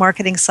universal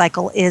marketing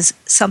cycle is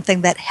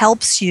something that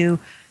helps you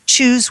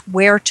choose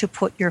where to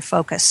put your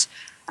focus.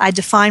 I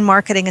define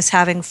marketing as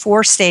having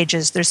 4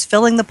 stages. There's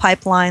filling the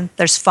pipeline,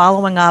 there's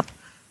following up,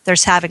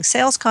 there's having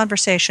sales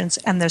conversations,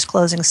 and there's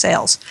closing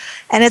sales.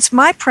 And it's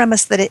my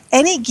premise that at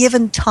any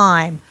given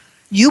time,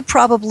 you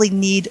probably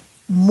need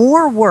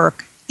more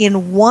work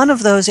in one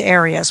of those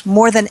areas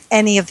more than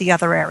any of the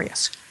other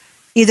areas.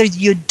 Either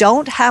you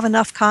don't have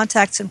enough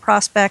contacts and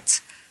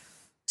prospects,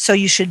 so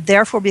you should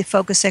therefore be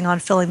focusing on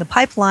filling the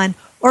pipeline,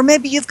 or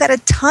maybe you've got a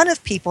ton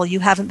of people you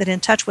haven't been in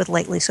touch with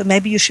lately, so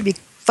maybe you should be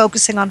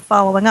focusing on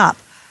following up.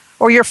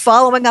 Or you're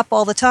following up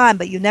all the time,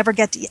 but you never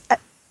get to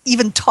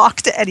even talk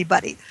to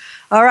anybody.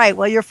 All right,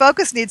 well, your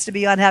focus needs to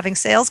be on having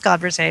sales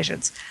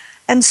conversations,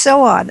 and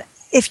so on.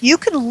 If you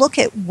can look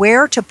at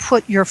where to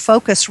put your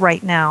focus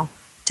right now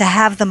to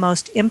have the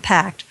most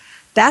impact,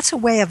 that's a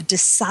way of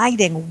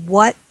deciding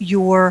what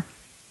your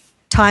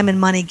time and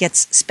money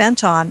gets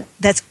spent on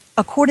that's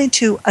according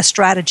to a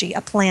strategy,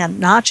 a plan,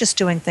 not just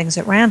doing things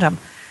at random.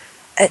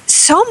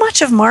 So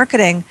much of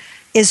marketing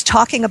is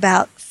talking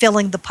about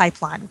filling the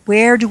pipeline.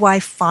 Where do I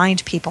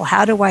find people?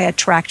 How do I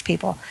attract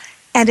people?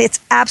 And it's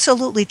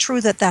absolutely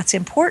true that that's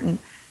important,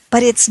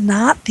 but it's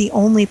not the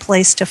only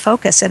place to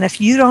focus. And if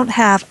you don't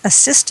have a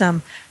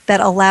system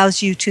that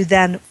allows you to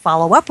then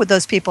follow up with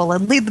those people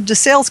and lead them to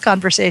sales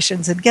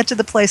conversations and get to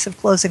the place of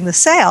closing the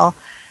sale,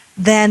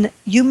 then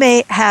you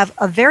may have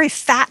a very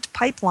fat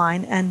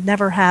pipeline and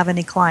never have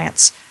any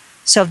clients.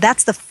 So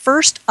that's the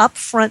first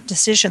upfront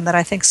decision that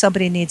I think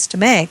somebody needs to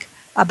make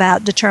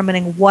about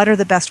determining what are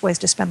the best ways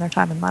to spend their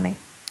time and money.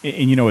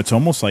 And it's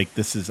almost like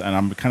this is, and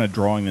I'm kind of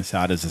drawing this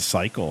out as a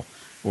cycle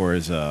or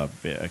as a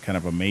kind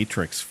of a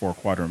matrix,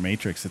 4-quadrant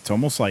matrix. It's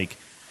almost like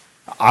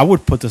I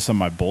would put this on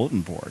my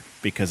bulletin board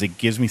because it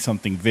gives me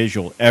something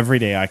visual every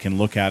day I can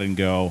look at and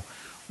go,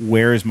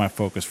 where is my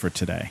focus for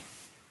today?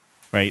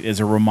 Right, as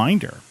a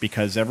reminder,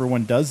 because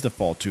everyone does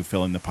default to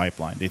filling the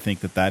pipeline. They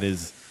think that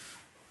is,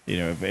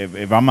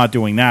 if I'm not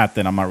doing that,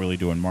 then I'm not really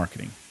doing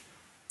marketing.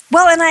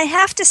 Well, and I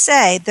have to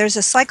say, there's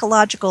a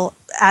psychological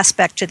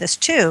aspect to this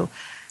too.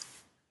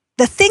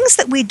 The things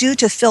that we do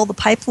to fill the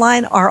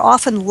pipeline are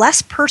often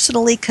less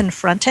personally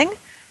confronting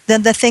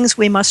than the things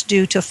we must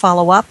do to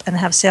follow up and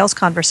have sales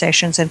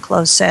conversations and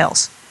close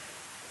sales.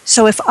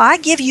 So if I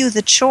give you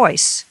the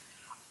choice,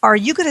 are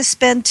you going to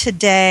spend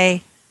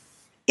today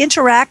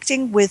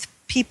interacting with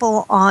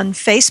people on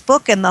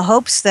Facebook in the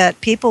hopes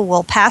that people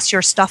will pass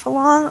your stuff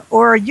along,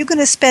 or are you going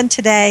to spend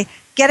today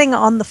getting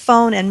on the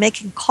phone and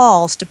making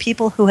calls to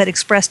people who had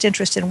expressed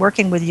interest in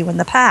working with you in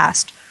the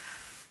past?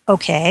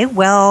 Okay,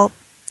 well,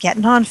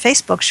 getting on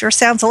Facebook sure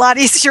sounds a lot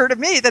easier to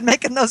me than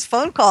making those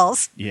phone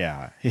calls.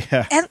 Yeah.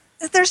 And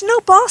there's no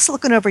boss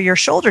looking over your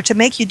shoulder to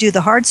make you do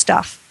the hard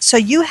stuff. So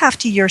you have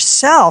to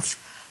yourself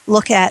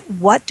look at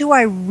what do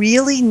I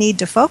really need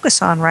to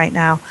focus on right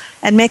now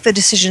and make the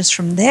decisions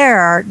from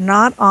there,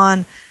 not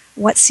on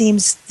what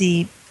seems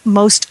the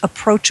most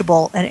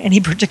approachable at any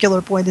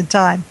particular point in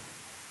time.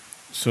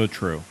 So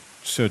true.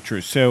 So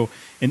true. So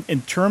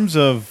in terms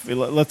of,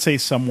 let's say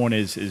someone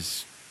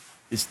is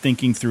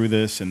thinking through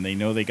this and they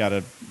know they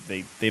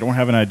don't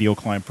have an ideal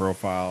client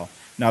profile.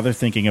 Now they're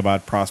thinking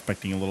about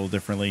prospecting a little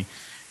differently.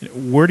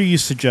 Where do you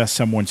suggest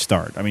someone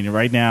start? I mean,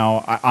 right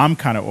now, I'm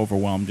kind of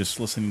overwhelmed just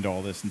listening to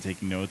all this and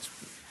taking notes.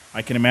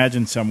 I can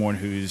imagine someone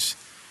who's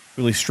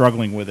really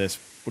struggling with this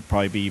would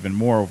probably be even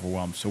more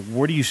overwhelmed. So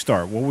where do you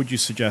start? What would you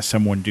suggest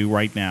someone do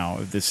right now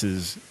if this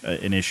is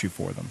an issue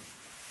for them?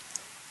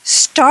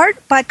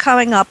 Start by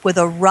coming up with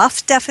a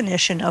rough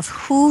definition of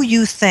who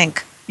you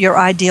think your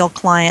ideal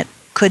client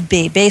could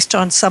be based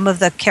on some of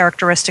the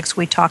characteristics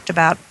we talked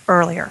about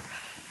earlier.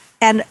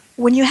 And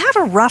when you have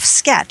a rough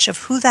sketch of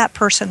who that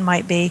person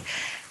might be,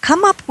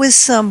 come up with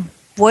some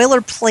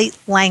boilerplate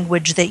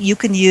language that you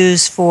can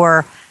use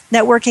for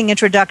networking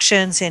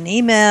introductions in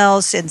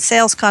emails, in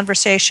sales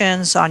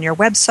conversations, on your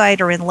website,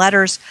 or in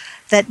letters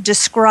that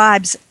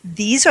describes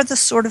these are the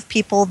sort of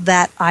people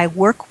that I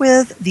work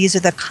with, these are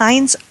the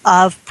kinds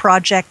of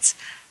projects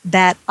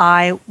that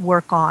I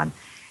work on.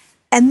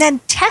 And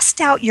then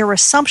test out your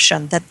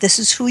assumption that this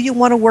is who you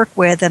want to work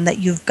with and that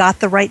you've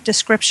got the right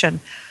description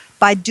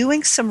by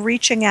doing some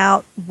reaching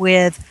out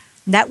with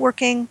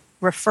networking,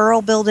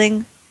 referral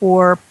building,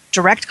 or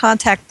direct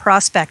contact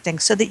prospecting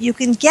so that you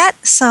can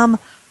get some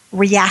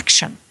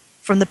reaction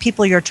from the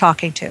people you're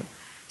talking to.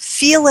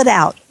 Feel it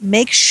out.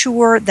 Make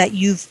sure that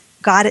you've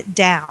got it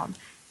down.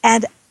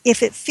 And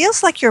if it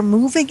feels like you're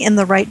moving in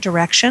the right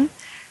direction,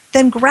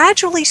 then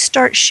gradually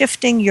start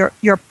shifting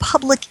your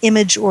public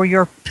image or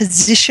your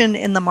position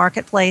in the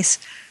marketplace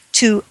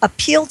to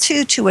appeal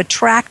to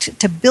attract,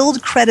 to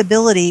build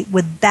credibility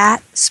with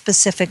that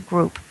specific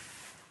group.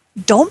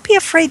 Don't be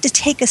afraid to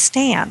take a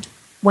stand.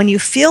 When you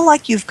feel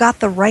like you've got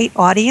the right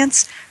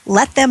audience,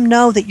 let them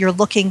know that you're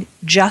looking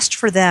just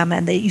for them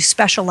and that you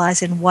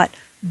specialize in what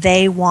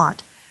they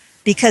want.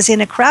 Because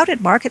in a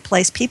crowded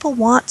marketplace, people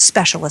want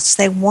specialists.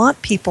 They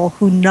want people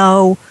who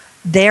know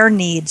their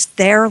needs,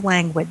 their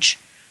language.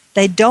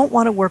 They don't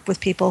want to work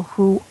with people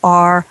who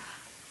are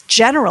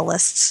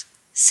generalists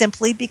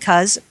simply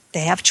because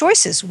they have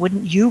choices.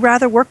 Wouldn't you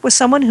rather work with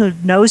someone who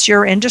knows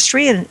your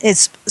industry and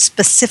is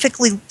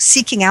specifically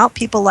seeking out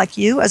people like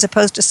you as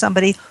opposed to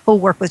somebody who'll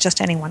work with just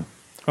anyone?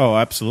 Oh,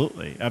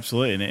 absolutely.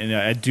 Absolutely. And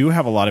I do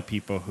have a lot of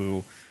people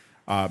who,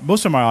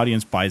 most of my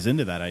audience buys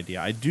into that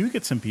idea. I do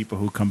get some people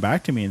who come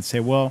back to me and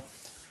say, well,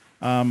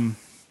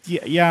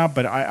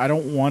 but I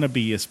don't want to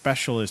be a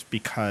specialist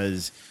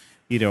because,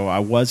 I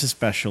was a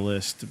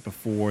specialist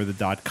before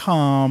the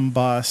 .com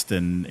bust,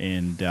 and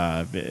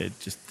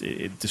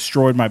it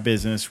destroyed my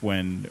business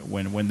when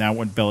that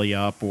went belly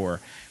up, or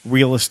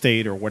real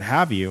estate or what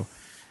have you.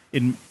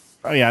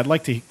 I'd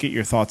like to get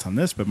your thoughts on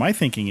this, but my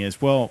thinking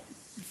is, well,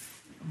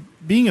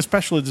 being a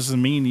specialist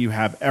doesn't mean you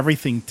have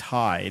everything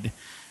tied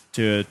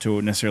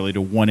to necessarily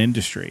to one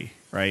industry,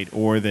 right?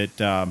 Or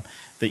that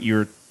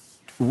you're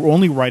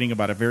only writing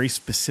about a very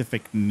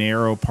specific,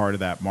 narrow part of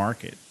that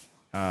market.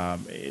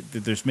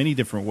 There's many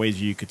different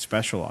ways you could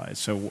specialize.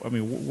 So,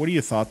 what are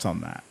your thoughts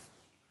on that?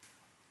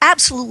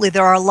 Absolutely.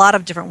 There are a lot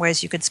of different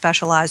ways you could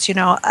specialize.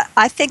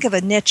 I think of a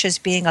niche as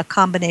being a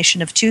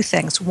combination of two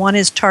things. One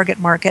is target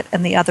market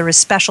and the other is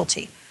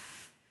specialty.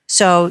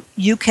 So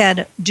you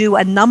can do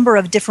a number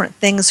of different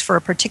things for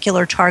a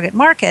particular target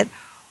market,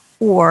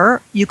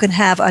 or you can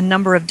have a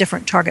number of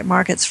different target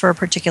markets for a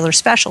particular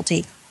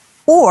specialty,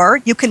 or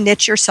you can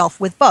niche yourself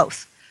with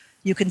both.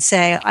 You can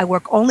say, I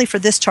work only for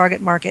this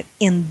target market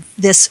in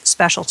this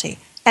specialty.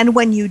 And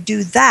when you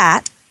do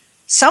that,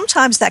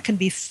 sometimes that can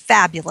be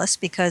fabulous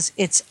because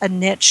it's a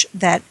niche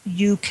that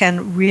you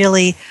can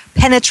really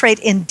penetrate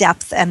in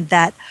depth and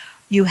that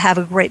you have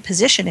a great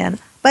position in.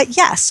 But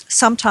yes,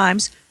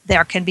 sometimes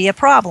there can be a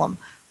problem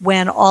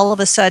when all of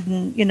a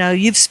sudden,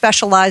 you've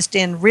specialized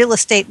in real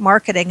estate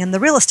marketing and the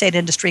real estate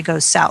industry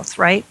goes south,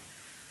 right?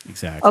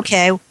 Exactly.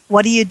 Okay,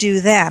 what do you do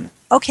then?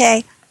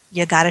 Okay,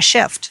 you got to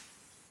shift.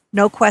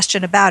 No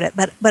question about it.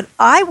 But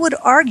I would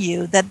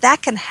argue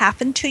that can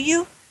happen to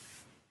you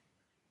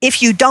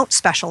if you don't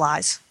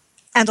specialize,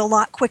 and a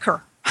lot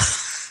quicker.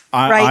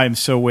 Right? I'm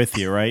so with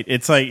you, right?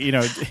 It's like,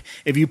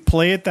 if you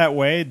play it that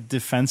way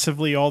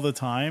defensively all the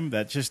time,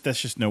 that's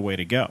just no way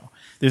to go.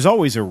 There's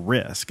always a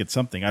risk at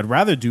something. I'd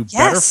rather do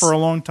better for a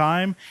long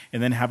time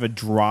and then have a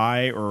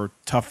dry or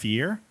tough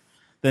year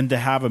than to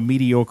have a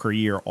mediocre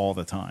year all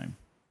the time.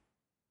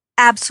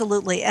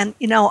 Absolutely. And,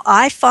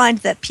 I find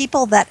that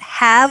people that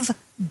have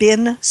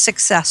been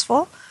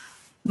successful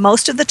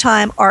most of the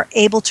time are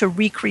able to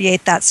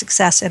recreate that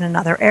success in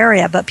another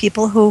area. But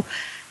people who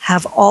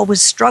have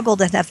always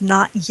struggled and have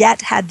not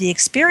yet had the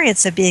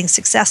experience of being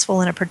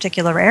successful in a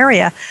particular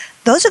area,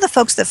 those are the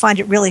folks that find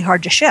it really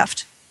hard to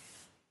shift.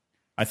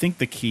 I think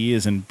the key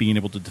is in being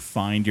able to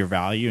define your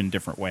value in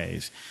different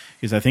ways.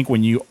 Because I think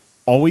when you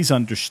always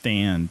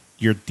understand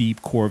your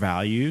deep core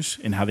values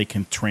and how they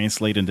can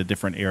translate into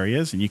different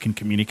areas, and you can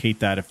communicate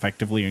that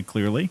effectively and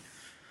clearly,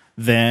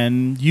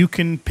 then you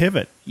can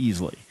pivot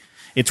easily.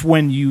 It's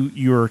when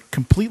you're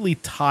completely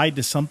tied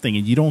to something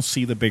and you don't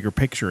see the bigger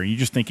picture, and you're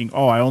just thinking,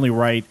 I only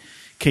write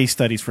case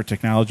studies for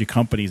technology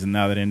companies and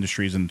now that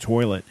industry is in the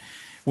toilet.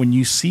 When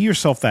you see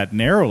yourself that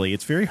narrowly,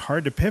 it's very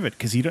hard to pivot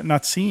because you're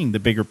not seeing the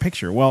bigger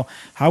picture. Well,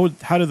 how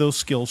do those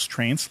skills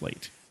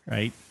translate,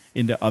 right,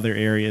 into other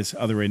areas,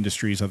 other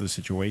industries, other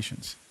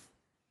situations?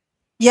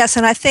 Yes,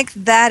 and I think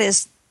that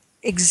is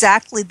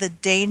exactly the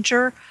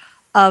danger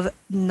of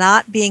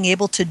not being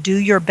able to do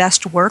your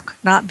best work,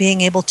 not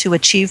being able to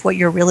achieve what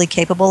you're really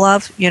capable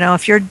of.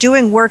 If you're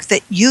doing work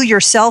that you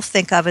yourself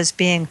think of as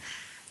being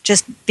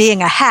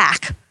a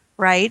hack,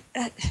 right?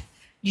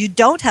 You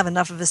don't have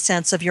enough of a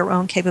sense of your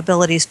own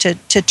capabilities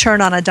to turn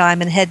on a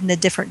dime and head in a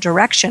different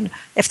direction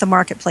if the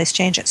marketplace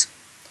changes.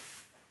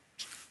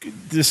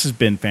 This has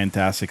been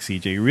fantastic,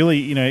 CJ.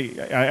 Really,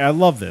 I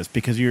love this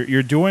because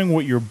you're doing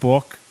what your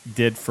book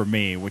did for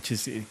me, which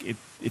is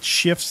it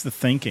shifts the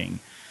thinking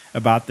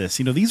about this.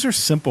 These are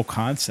simple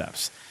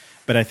concepts,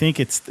 but I think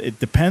it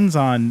depends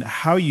on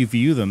how you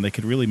view them. They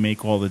could really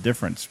make all the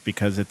difference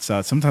because it's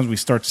sometimes we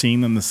start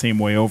seeing them the same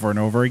way over and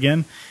over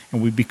again,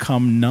 and we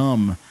become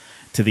numb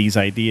to these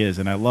ideas.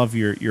 And I love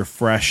your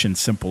fresh and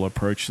simple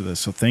approach to this.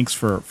 So thanks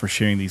for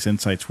sharing these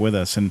insights with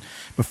us. And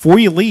before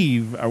you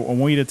leave, I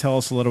want you to tell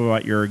us a little bit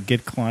about your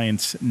Get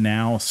Clients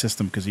Now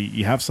system, because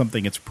you have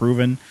something that's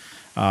proven,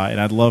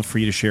 and I'd love for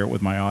you to share it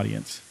with my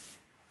audience.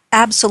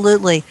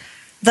 Absolutely.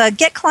 The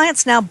Get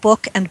Clients Now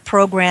book and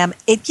program,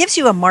 it gives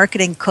you a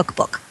marketing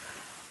cookbook.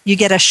 You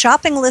get a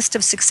shopping list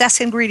of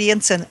success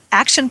ingredients, an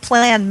action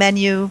plan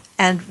menu,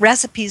 and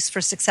recipes for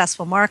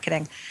successful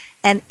marketing.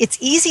 And it's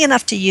easy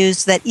enough to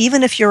use that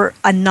even if you're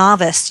a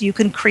novice, you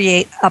can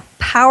create a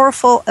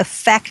powerful,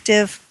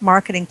 effective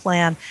marketing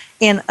plan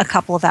in a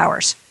couple of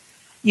hours.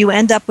 You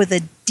end up with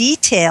a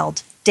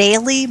detailed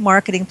daily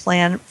marketing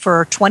plan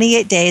for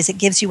 28 days. It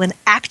gives you an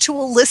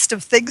actual list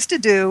of things to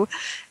do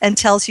and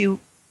tells you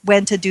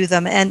when to do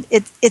them. And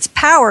its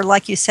power,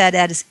 like you said,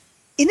 Ed, is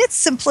in its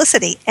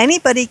simplicity.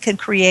 Anybody can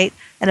create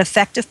an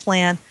effective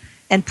plan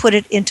and put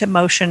it into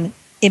motion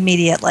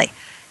immediately.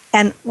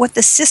 And what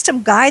the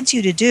system guides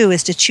you to do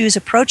is to choose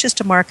approaches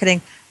to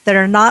marketing that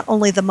are not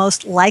only the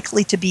most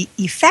likely to be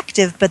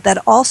effective, but that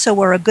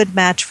also are a good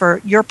match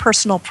for your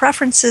personal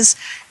preferences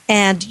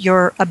and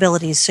your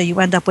abilities. So you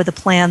end up with a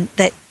plan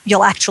that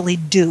you'll actually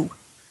do.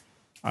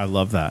 I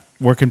love that.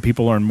 Where can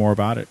people learn more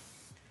about it?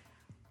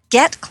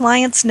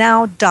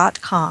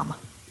 GetClientsNow.com.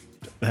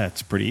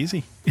 That's pretty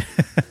easy.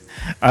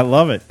 I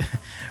love it.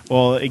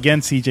 Well,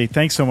 again, CJ,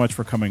 thanks so much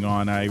for coming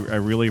on. I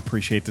really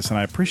appreciate this, and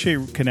I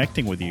appreciate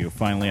connecting with you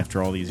finally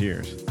after all these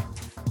years.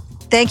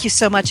 Thank you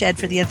so much, Ed,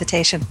 for the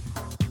invitation.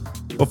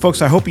 Well,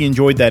 folks, I hope you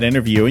enjoyed that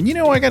interview. And,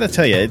 I got to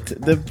tell you,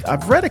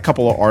 I've read a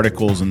couple of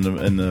articles in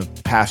the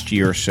past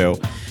year or so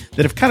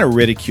that have kind of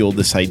ridiculed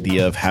this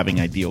idea of having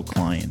ideal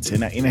clients.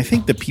 And I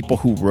think the people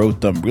who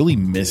wrote them really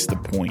missed the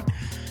point.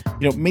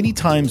 Many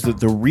times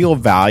the real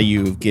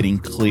value of getting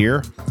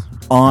clear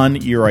on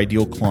your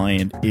ideal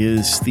client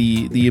is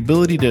the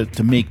ability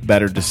to make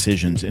better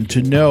decisions and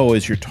to know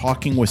as you're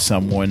talking with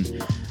someone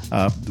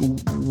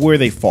where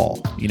they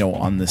fall,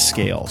 on the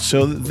scale.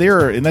 So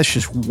and that's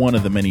just one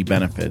of the many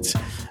benefits.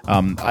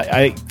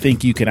 I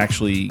think you can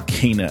actually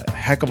gain a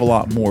heck of a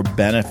lot more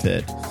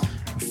benefit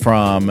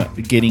from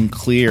getting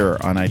clear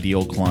on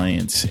ideal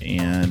clients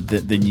and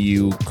than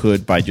you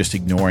could by just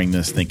ignoring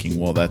this, thinking,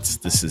 well,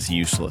 this is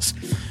useless.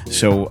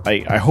 So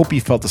I hope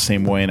you felt the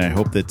same way, and I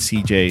hope that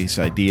CJ's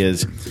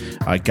ideas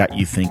got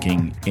you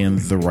thinking in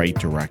the right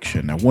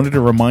direction. I wanted to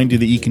remind you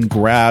that you can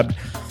grab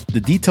the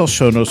detailed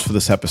show notes for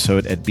this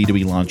episode at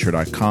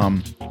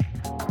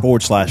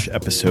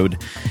b2blauncher.com/episode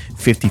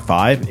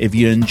 55. If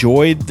you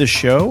enjoyed the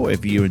show,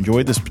 if you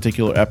enjoyed this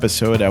particular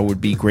episode, I would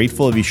be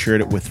grateful if you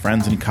shared it with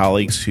friends and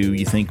colleagues who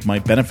you think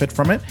might benefit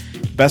from it.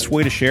 Best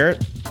way to share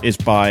it is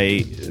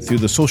through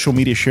the social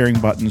media sharing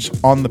buttons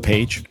on the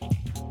page.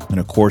 And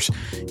of course,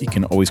 you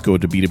can always go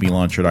to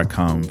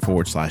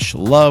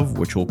b2blauncher.com/love,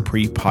 which will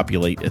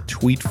pre-populate a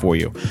tweet for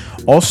you.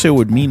 Also, it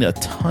would mean a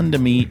ton to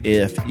me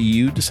if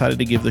you decided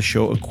to give the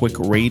show a quick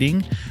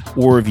rating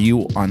or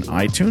review on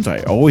iTunes. I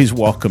always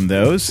welcome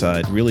those.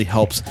 It really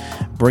helps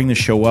bring the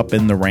show up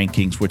in the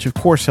rankings, which of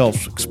course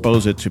helps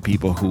expose it to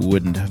people who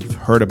wouldn't have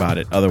heard about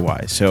it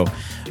otherwise. So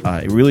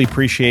I really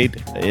appreciate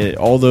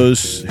all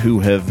those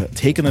who have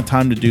taken the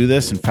time to do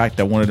this. In fact,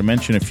 I wanted to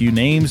mention a few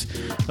names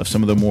of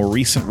some of the more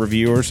recent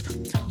reviewers.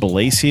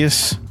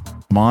 Balasius,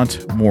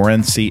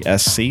 Montmorency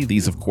SC.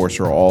 These, of course,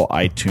 are all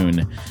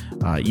iTunes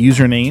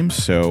usernames,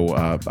 so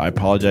I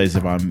apologize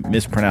if I'm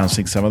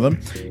mispronouncing some of them.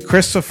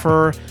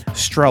 Christopher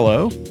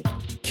Strello,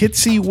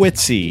 Kitsy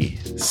Witsy,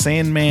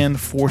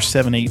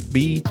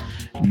 Sandman478B,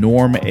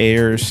 Norm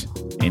Ayers,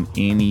 and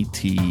Annie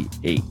T.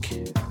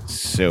 Ake.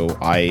 So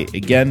I,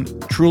 again,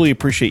 truly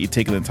appreciate you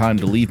taking the time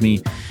to leave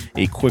me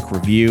a quick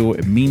review.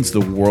 It means the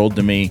world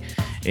to me.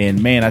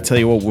 And man, I tell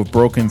you what, we've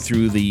broken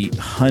through the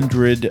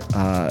 100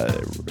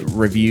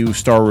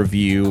 star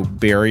review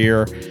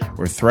barrier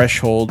or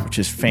threshold, which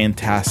is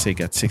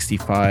fantastic at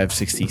 65,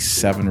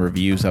 67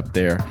 reviews up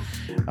there.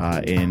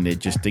 And it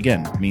just,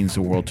 again, means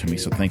the world to me.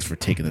 So thanks for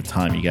taking the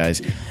time, you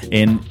guys.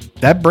 And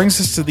that brings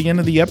us to the end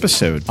of the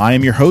episode. I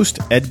am your host,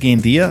 Ed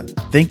Gandia.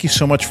 Thank you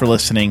so much for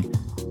listening,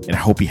 and I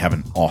hope you have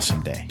an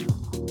awesome day.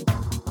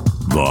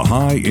 The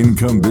High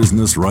Income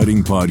Business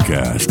Writing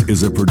Podcast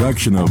is a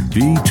production of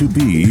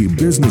B2B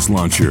Business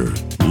Launcher.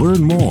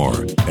 Learn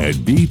more at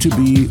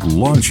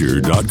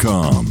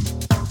b2blauncher.com.